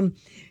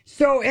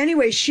so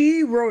anyway,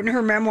 she wrote in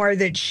her memoir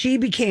that she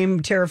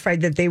became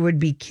terrified that they would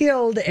be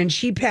killed, and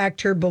she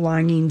packed her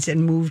belongings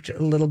and moved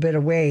a little bit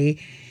away.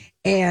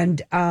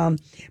 And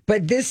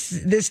but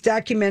this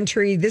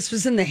documentary, this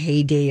was in the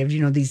heyday of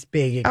these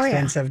big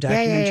expensive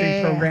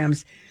documentary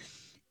programs.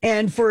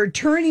 And for a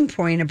turning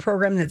point, a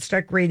program that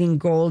stuck rating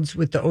golds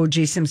with the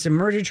O.J. Simpson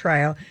murder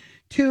trial,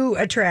 2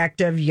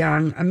 attractive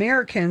young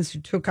Americans who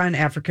took on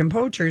African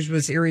poachers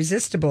was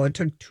irresistible. It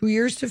took 2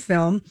 years to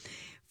film.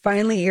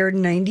 Finally aired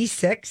in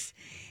 96,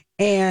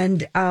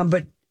 and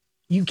but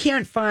you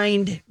can't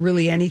find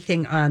really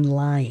anything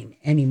online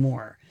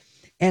anymore.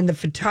 And the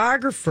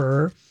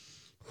photographer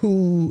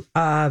who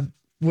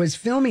was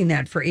filming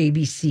that for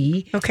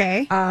ABC,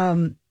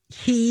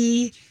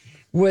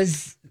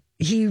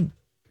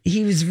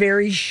 he was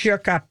very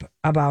shook up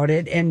about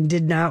it and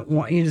did not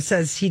want.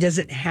 Says he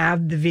doesn't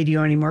have the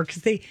video anymore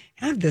because they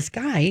have this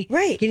guy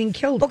getting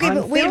killed. Okay, on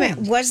but wait a film.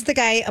 minute, was the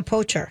guy a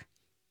poacher?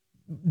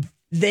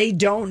 They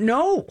don't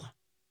know.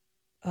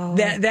 Oh.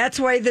 That's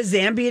why the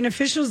Zambian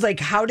officials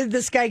how did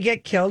this guy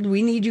get killed?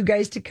 We need you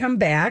guys to come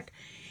back.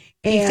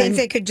 And you think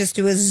they could just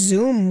do a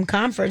Zoom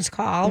conference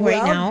call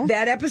right now?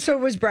 That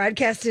episode was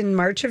broadcast in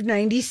March of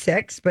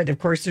 96, but of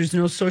course there's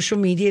no social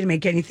media to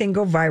make anything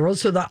go viral.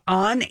 So the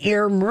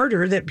on-air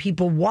murder that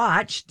people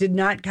watched did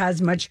not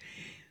cause much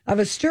of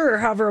a stir.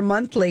 However, a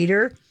month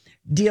later,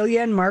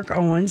 Delia and Mark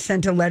Owens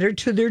sent a letter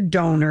to their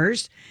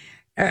donors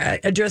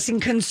addressing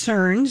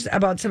concerns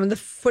about some of the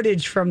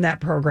footage from that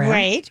program.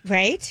 Right.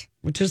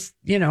 Which is,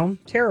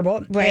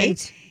 terrible.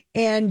 Right.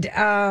 And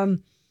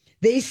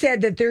they said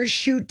that their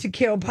shoot to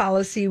kill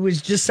policy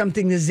was just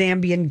something the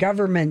Zambian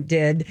government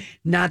did,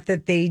 not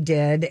that they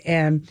did.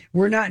 And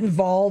we're not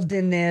involved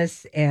in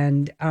this.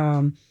 And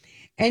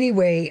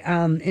anyway,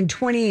 in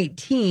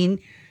 2018,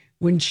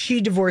 when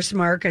she divorced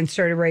Mark and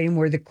started writing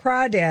Where the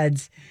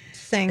Crawdads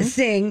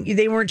Sing,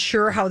 they weren't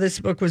sure how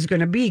this book was going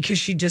to be because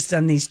she'd just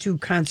done these 2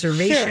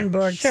 conservation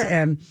books.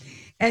 Sure.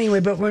 Anyway,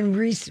 but when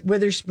Reese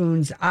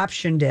Witherspoon's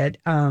optioned it,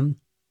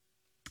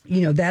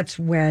 that's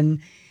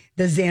when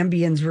the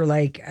Zambians were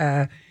like,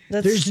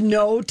 there's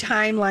no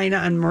timeline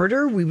on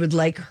murder. We would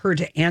like her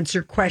to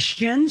answer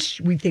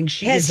questions. We think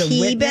she is a witness.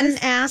 Has he been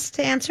asked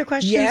to answer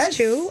questions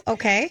too?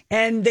 Okay.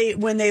 And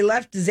when they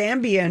left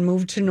Zambia and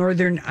moved to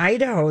northern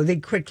Idaho, they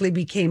quickly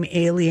became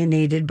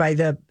alienated by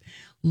the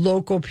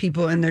local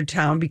people in their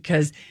town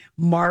because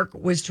Mark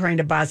was trying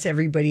to boss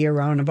everybody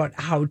around about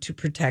how to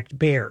protect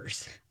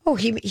bears. Oh,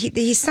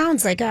 he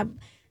sounds like a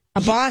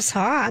boss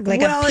hog,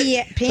 like a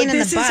pain in the butt.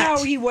 This is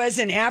how he was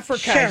in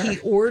Africa. Sure. He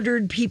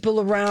ordered people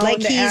around.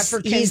 Like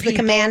he's the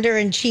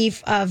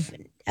commander-in-chief of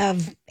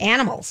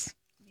animals.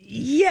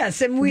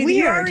 Yes, and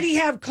we already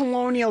have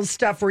colonial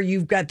stuff where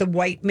you've got the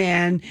white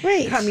man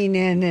coming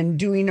in and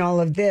doing all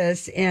of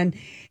this. And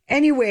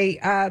anyway,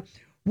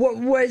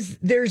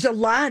 there's a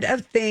lot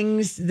of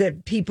things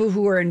that people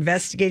who are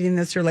investigating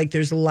this are like,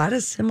 there's a lot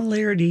of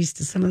similarities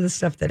to some of the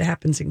stuff that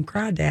happens in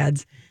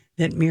Crawdads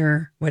that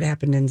mirror what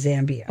happened in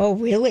Zambia. Oh,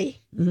 really?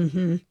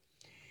 Mm-hmm.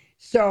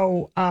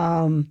 So,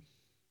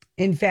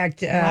 in fact,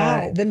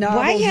 the novel...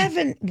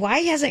 Why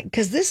hasn't,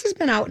 because this has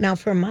been out now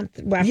for a month,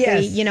 roughly,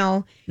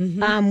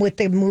 with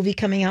the movie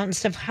coming out and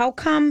stuff. How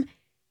come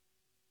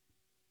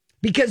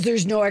Because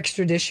there's no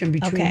extradition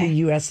between the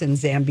U.S. and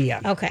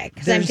Zambia. Okay,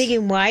 because I'm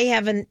thinking, why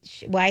haven't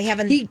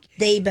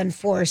they been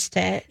forced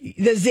to?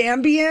 The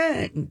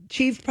Zambia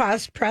chief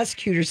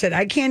prosecutor said,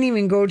 I can't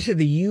even go to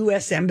the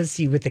U.S.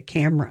 embassy with a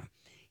camera.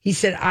 He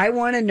said, I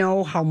want to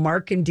know how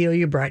Mark and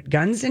Delia brought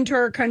guns into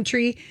our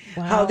country,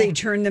 how they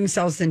turned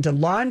themselves into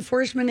law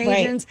enforcement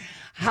agents,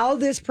 how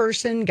this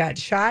person got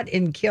shot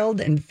and killed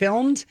and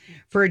filmed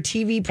for a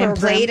TV program. And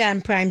played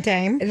on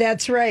primetime.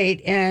 That's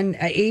right. And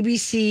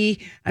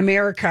ABC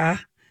America,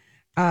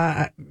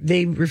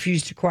 they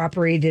refused to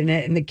cooperate in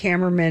it. And the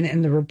cameramen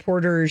and the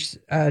reporters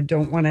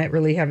don't want to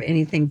really have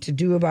anything to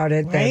do about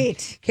it. Right.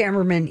 The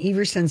cameraman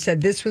Everson said,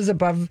 this is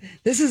above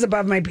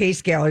my pay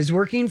scale. I was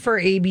working for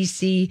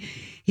ABC.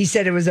 He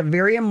said it was a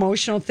very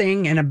emotional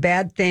thing and a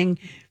bad thing,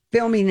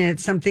 filming it,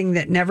 something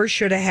that never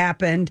should have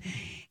happened.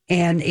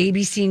 And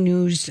ABC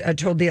News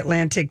told The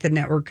Atlantic the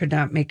network could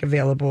not make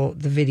available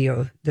the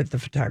video that the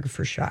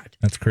photographer shot.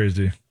 That's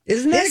crazy.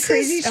 Isn't that a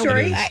crazy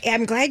story?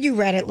 I'm glad you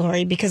read it,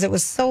 Lori, because it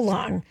was so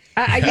long.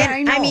 Yeah,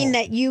 I know. I mean,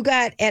 that you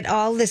got at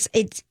all this,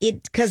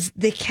 because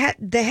the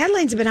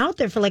headlines have been out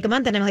there for like a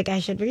month, and I'm like, I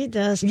should read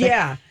this.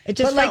 Yeah. It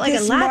just felt like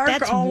a lot. Mark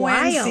That's Owens,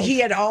 wild. he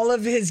had all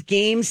of his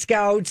game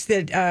scouts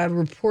that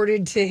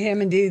reported to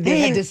him, and they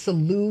had to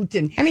salute.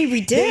 And I mean,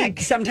 ridiculous.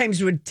 They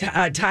sometimes would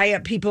tie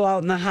up people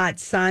out in the hot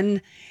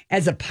sun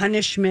as a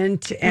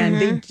punishment,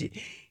 and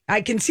I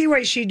can see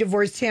why she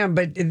divorced him,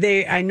 but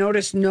I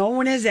noticed no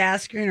one is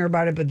asking her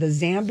about it, but the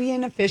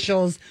Zambian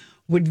officials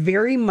would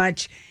very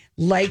much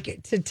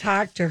like to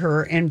talk to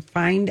her and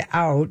find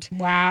out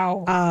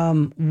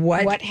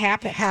what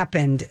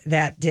happened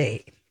that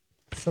day.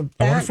 So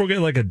I wonder if we'll get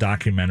like a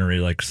documentary,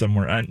 like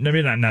somewhere.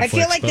 Maybe not Netflix. I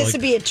feel like this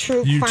would be a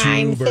true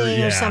crime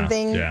thing or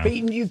something. Yeah. But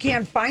you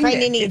can't find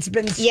it. It's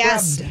been scrubbed.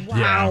 Yes.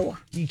 Wow.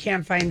 You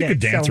can't find You it. could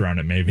dance around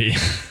it, maybe.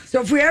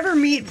 So if we ever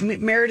meet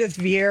Meredith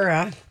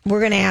Vieira, we're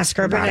going to ask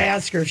her we're about going to it.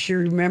 ask her if she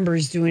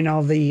remembers doing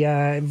all the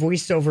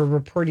voiceover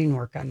reporting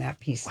work on that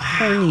piece.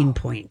 Turning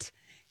Point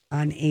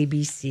on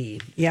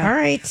ABC. Yeah. All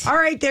right. All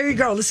right. There you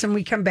go. Listen,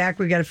 we come back.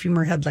 We got a few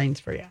more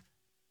headlines for you.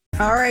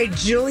 All right,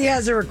 Julie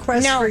has a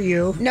request for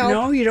you.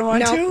 No, you don't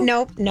want to?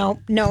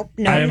 Nope.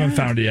 I haven't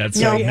found it yet,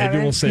 so maybe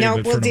we'll save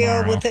it for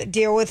tomorrow.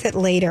 Deal with it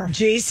later.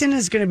 Jason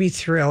is going to be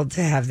thrilled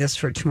to have this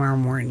for tomorrow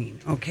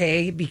morning,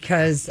 okay?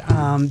 Because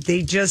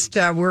they just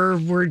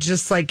we're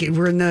just like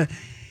we're in the.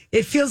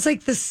 It feels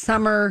like the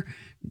summer,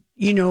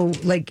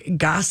 like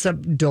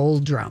gossip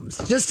doldrums,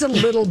 just a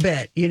little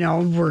bit. It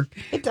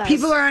does.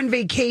 People are on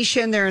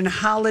vacation, they're on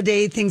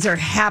holiday, things are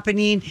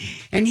happening,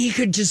 and he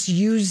could just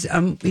use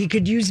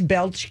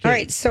Belchgate. All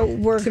right, so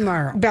we're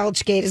tomorrow.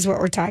 Belchgate is what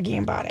we're talking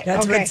about.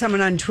 That's what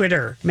someone on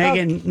Twitter,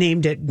 Megan,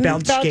 named it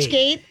Belchgate.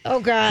 Belchgate? Oh,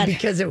 God.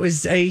 Because it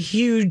was a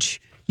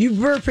huge. You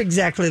burp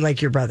exactly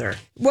like your brother.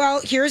 Well,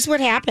 here's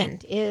what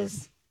happened: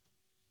 is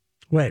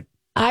what.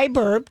 I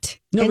burped.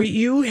 No, but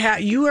you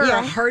are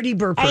a hearty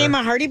burper. I am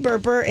a hearty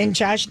burper, and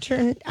Josh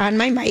turned on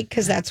my mic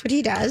because that's what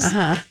he does.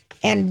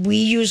 And we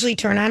usually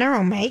turn on our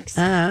own mics.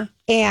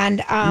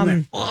 And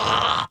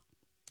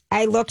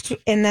I looked,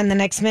 and then the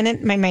next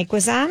minute my mic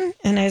was on,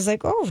 and I was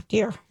like, "Oh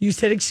dear!" You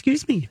said,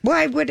 "Excuse me." Well,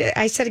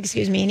 I said,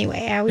 "Excuse me"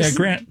 anyway.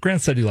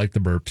 Grant said he liked the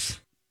burps.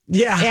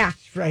 Yeah,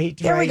 right.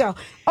 There we go.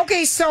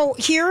 Okay, so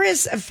here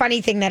is a funny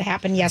thing that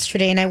happened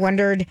yesterday, and I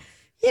wondered.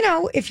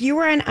 If you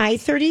were on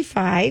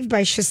I-35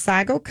 by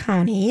Chisago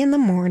County in the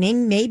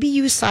morning, maybe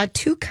you saw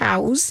two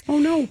cows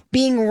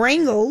being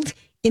wrangled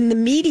in the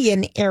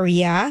median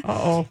area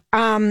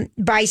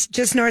by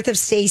just north of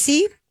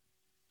Stacy.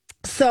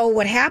 So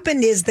what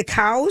happened is the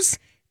cows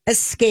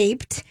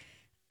escaped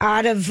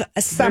out of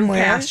somewhere.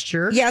 The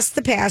pasture. Yes,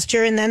 the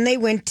pasture. And then they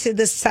went to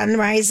the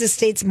Sunrise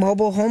Estates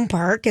mobile home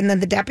park, and then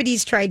the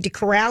deputies tried to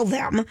corral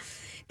them.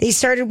 They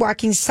started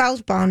walking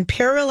southbound,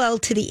 parallel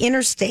to the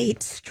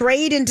interstate,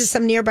 straight into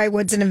some nearby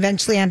woods and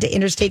eventually onto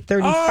Interstate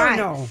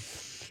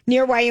 35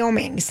 near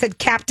Wyoming, said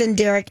Captain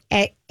Derek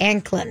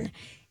Anklin.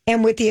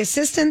 And with the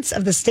assistance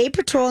of the State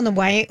Patrol and the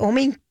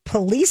Wyoming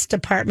Police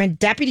Department,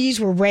 deputies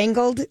were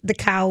wrangled the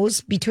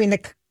cows between the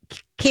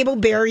cable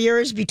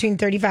barriers between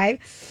 35.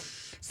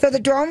 So the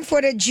drone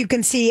footage, you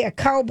can see a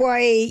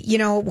cowboy,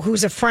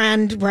 who's a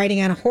friend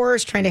riding on a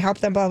horse, trying to help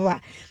them, blah, blah,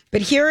 blah.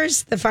 But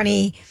here's the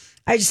funny...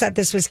 I just thought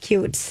this was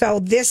cute.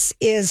 So this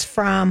is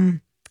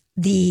from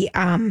the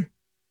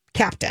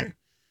captain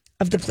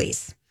of the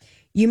police.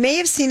 You may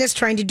have seen us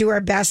trying to do our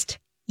best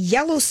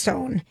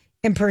Yellowstone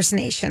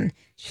impersonation,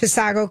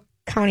 Chisago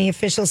County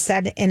officials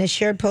said in a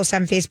shared post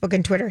on Facebook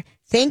and Twitter.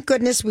 Thank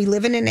goodness we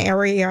live in an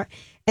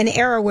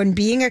era when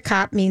being a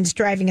cop means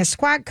driving a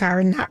squad car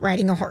and not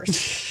riding a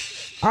horse.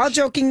 All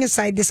joking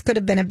aside, this could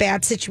have been a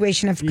bad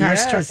situation if a car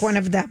struck one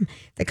of them,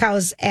 the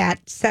cows,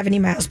 at 70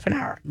 miles per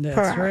hour.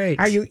 That's right.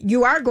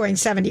 You are going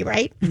 70,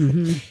 right?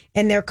 Mm-hmm.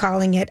 And they're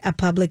calling it a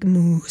public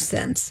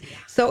nuisance.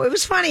 So it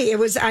was funny. It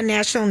was on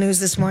national news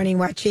this morning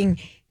watching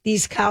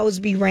these cows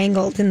be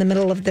wrangled in the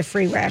middle of the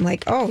freeway. I'm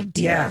like, oh,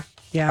 dear.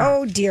 Yeah.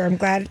 Oh dear, I'm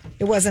glad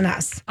it wasn't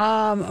us.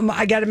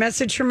 I got a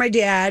message from my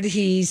dad.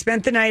 He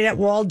spent the night at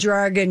Wall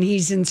Drug, and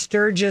he's in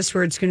Sturgis,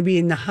 where it's going to be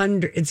in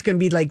the it's going to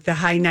be like the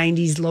high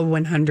 90s, low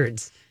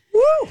 100s.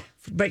 Woo!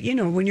 But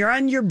when you're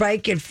on your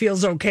bike, it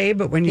feels okay.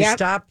 But when you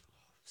stop,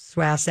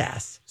 swass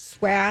ass.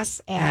 Swass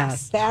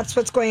ass. That's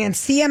what's going on.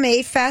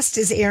 CMA Fest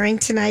is airing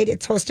tonight.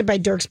 It's hosted by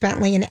Dierks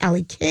Bentley and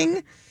Ellie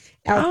King.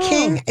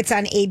 King. It's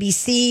on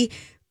ABC.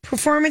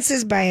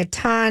 Performances by a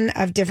ton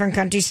of different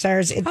country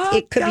stars. It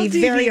could be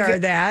very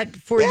good. That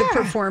for the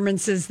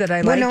performances that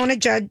I like. Winona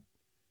Judd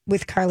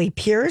with Carly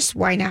Pierce.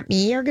 Why Not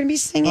Me are going to be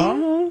singing.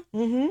 Oh.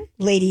 Mm-hmm.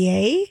 Lady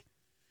A.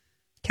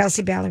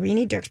 Kelsey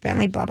Ballerini, Dierks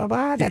Bentley, blah, blah,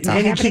 blah. That's all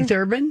happening. Keith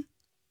Urban.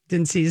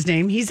 Didn't see his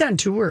name. He's on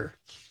tour.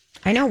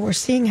 I know. We're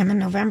seeing him in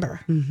November.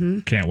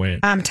 Mm-hmm. Can't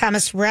wait.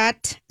 Thomas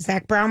Rhett,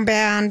 Zach Brown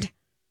Band,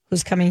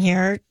 who's coming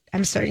here.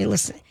 I'm starting to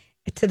listen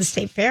to the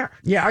State Fair.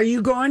 Yeah. Are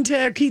you going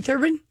to Keith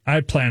Urban?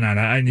 I plan on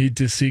it. I need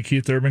to see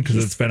Keith Urban because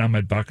it's been on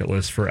my bucket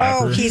list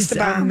forever. Oh, he's the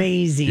bomb.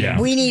 Amazing.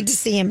 Yeah. We need to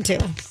see him too.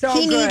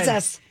 He needs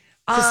us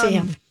to see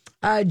him.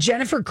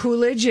 Jennifer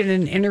Coolidge in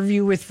an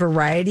interview with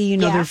Variety,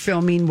 they're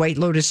filming White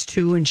Lotus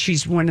 2, and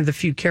she's one of the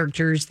few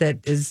characters that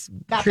is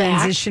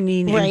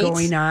transitioning and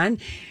going on.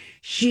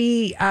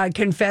 She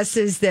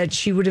confesses that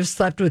she would have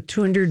slept with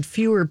 200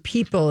 fewer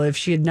people if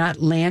she had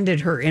not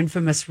landed her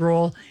infamous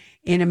role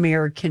in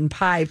American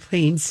Pie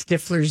playing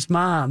Stifler's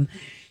mom.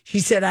 She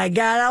said, I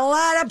got a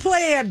lot of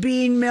play at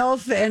being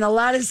MILF and a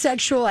lot of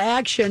sexual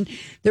action.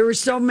 There were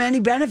so many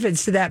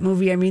benefits to that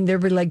movie. I mean, there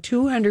were like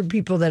 200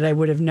 people that I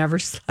would have never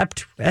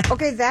slept with.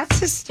 Okay, that's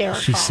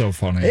hysterical. She's so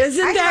funny.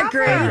 Isn't that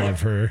great? I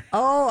love her.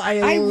 Oh,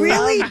 I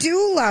really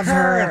do love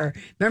her.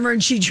 Remember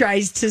when she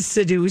tries to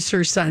seduce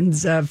her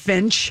son's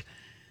Finch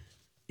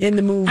in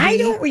the movie? I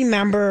don't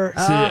remember.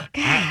 A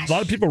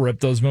lot of people rip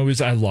those movies.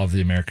 I love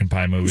the American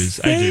Pie movies.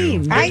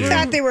 Same. I do. I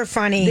thought they were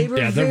funny. They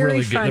were they're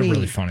really funny. good. They're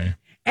really funny.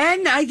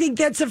 And I think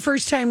that's the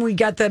first time we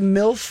got the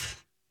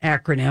MILF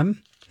acronym.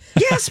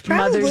 Yes,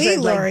 probably, Mothers I'd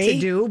Lori. like to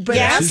do. But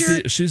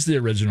after She's the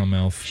original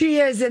MILF. she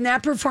is, and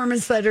that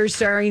performance led her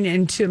starring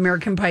into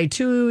American Pie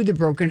 2, The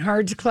Broken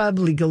Hearts Club,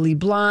 Legally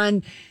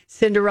Blonde,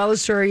 Cinderella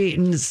Story,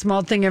 and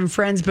Small Thing and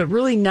Friends, but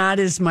really not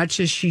as much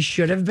as she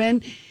should have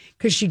been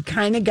because she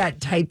kind of got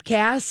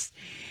typecast.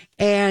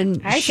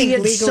 And I she think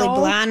had Legally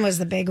Blonde was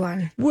the big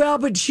one. Well,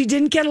 but she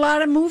didn't get a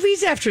lot of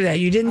movies after that.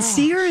 You didn't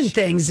see her in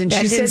things. And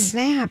That she didn't said,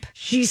 snap.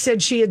 She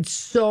said she had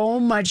so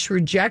much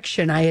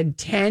rejection. I had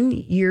 10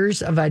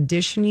 years of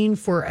auditioning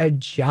for a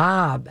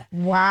job.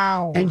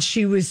 Wow. And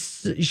she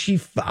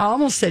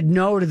almost said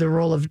no to the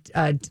role of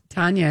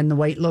Tanya in The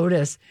White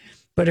Lotus.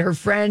 But her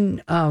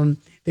friend,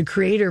 the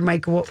creator,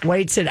 Mike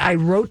White, said, I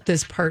wrote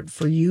this part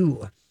for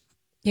you.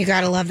 You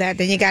got to love that.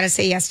 Then you got to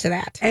say yes to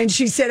that. And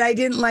she said, I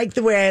didn't like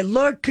the way I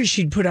looked because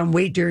she'd put on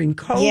weight during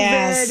COVID.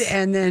 Yes.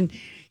 And then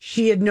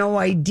she had no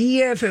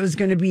idea if it was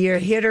going to be a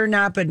hit or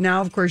not. But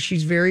now, of course,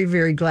 she's very,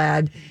 very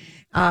glad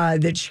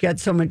that she got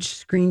so much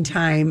screen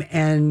time.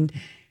 And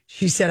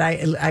she said,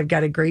 I've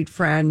got a great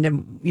friend.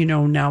 And,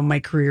 now my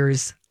career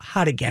is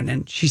hot again.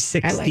 And she's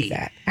 60. I like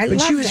that. But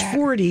she was that.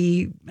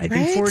 40, I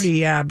think Right? 40,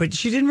 yeah. But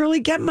she didn't really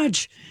get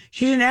much.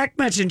 She didn't act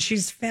much. And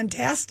she's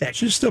fantastic.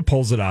 She still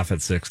pulls it off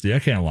at 60. I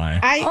can't lie.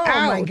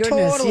 my goodness,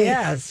 Totally.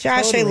 yes,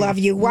 Josh, totally. I love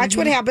you. Watch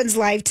What Happens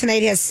Live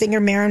tonight has singer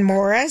Maren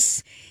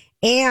Morris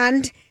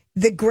and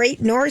the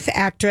Great North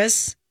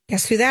actress.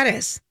 Guess who that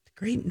is?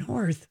 Great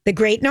North. The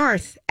Great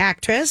North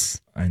actress,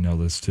 I know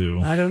this too.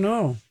 I don't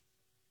know.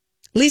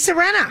 Lisa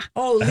Renna.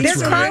 Oh, That's They're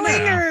Lisa right.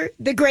 calling Renna. her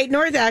the Great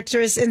North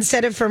actress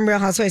instead of from Real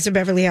Housewives of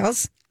Beverly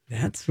Hills.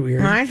 That's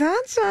weird. I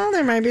thought so.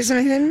 There might be some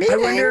hidden meaning. I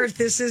wonder if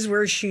this is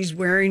where she's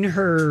wearing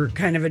her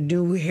kind of a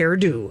new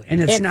hairdo, and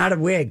it's not a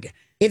wig.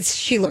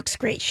 She looks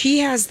great. She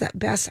has the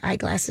best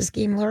eyeglasses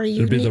game, Lori.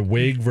 It'd be the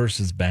wig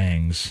versus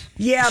bangs.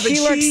 Yeah, but She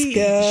looks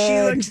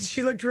good.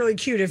 She looked really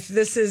cute. If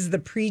this is the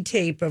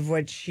pre-tape of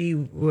what she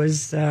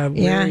was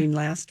wearing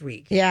last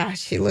week, Yeah,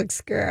 she looks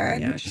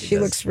good. Yeah, she she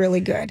does. looks really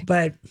good.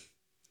 but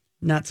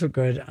not so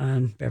good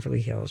on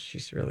Beverly Hills.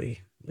 She's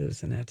really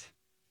losing it.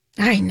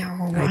 I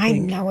know. I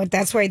know it.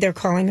 That's why they're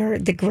calling her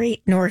the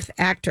Great North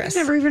actress.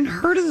 I've never even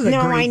heard of the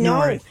No, Great I know.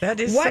 North. That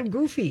is so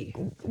goofy.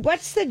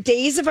 What's the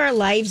Days of Our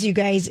Lives, you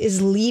guys,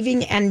 is leaving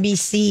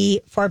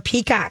NBC for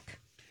Peacock.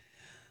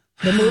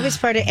 The move is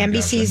part of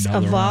NBC's another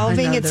one.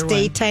 evolving its Another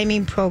one.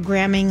 daytiming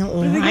programming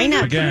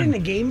lineup. Again, in the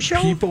game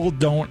show? people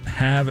don't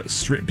have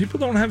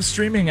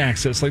streaming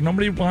access. Like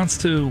nobody wants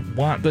the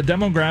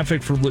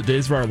demographic for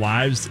Days of Our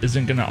Lives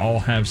isn't going to all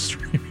have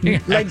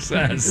streaming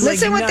access.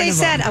 Listen what none they of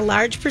said. them. A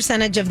large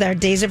percentage of their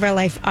Days of Our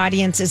Life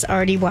audience is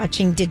already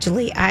watching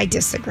digitally. I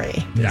disagree.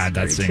 Yeah,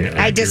 that's inaccurate.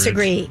 I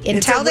disagree.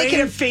 It's Until a they way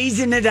can of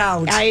phasing it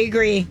out. I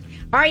agree.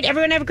 All right,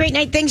 everyone have a great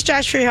night. Thanks,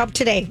 Josh, for your help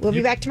today. We'll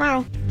be back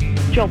tomorrow.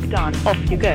 Job done. Off you go.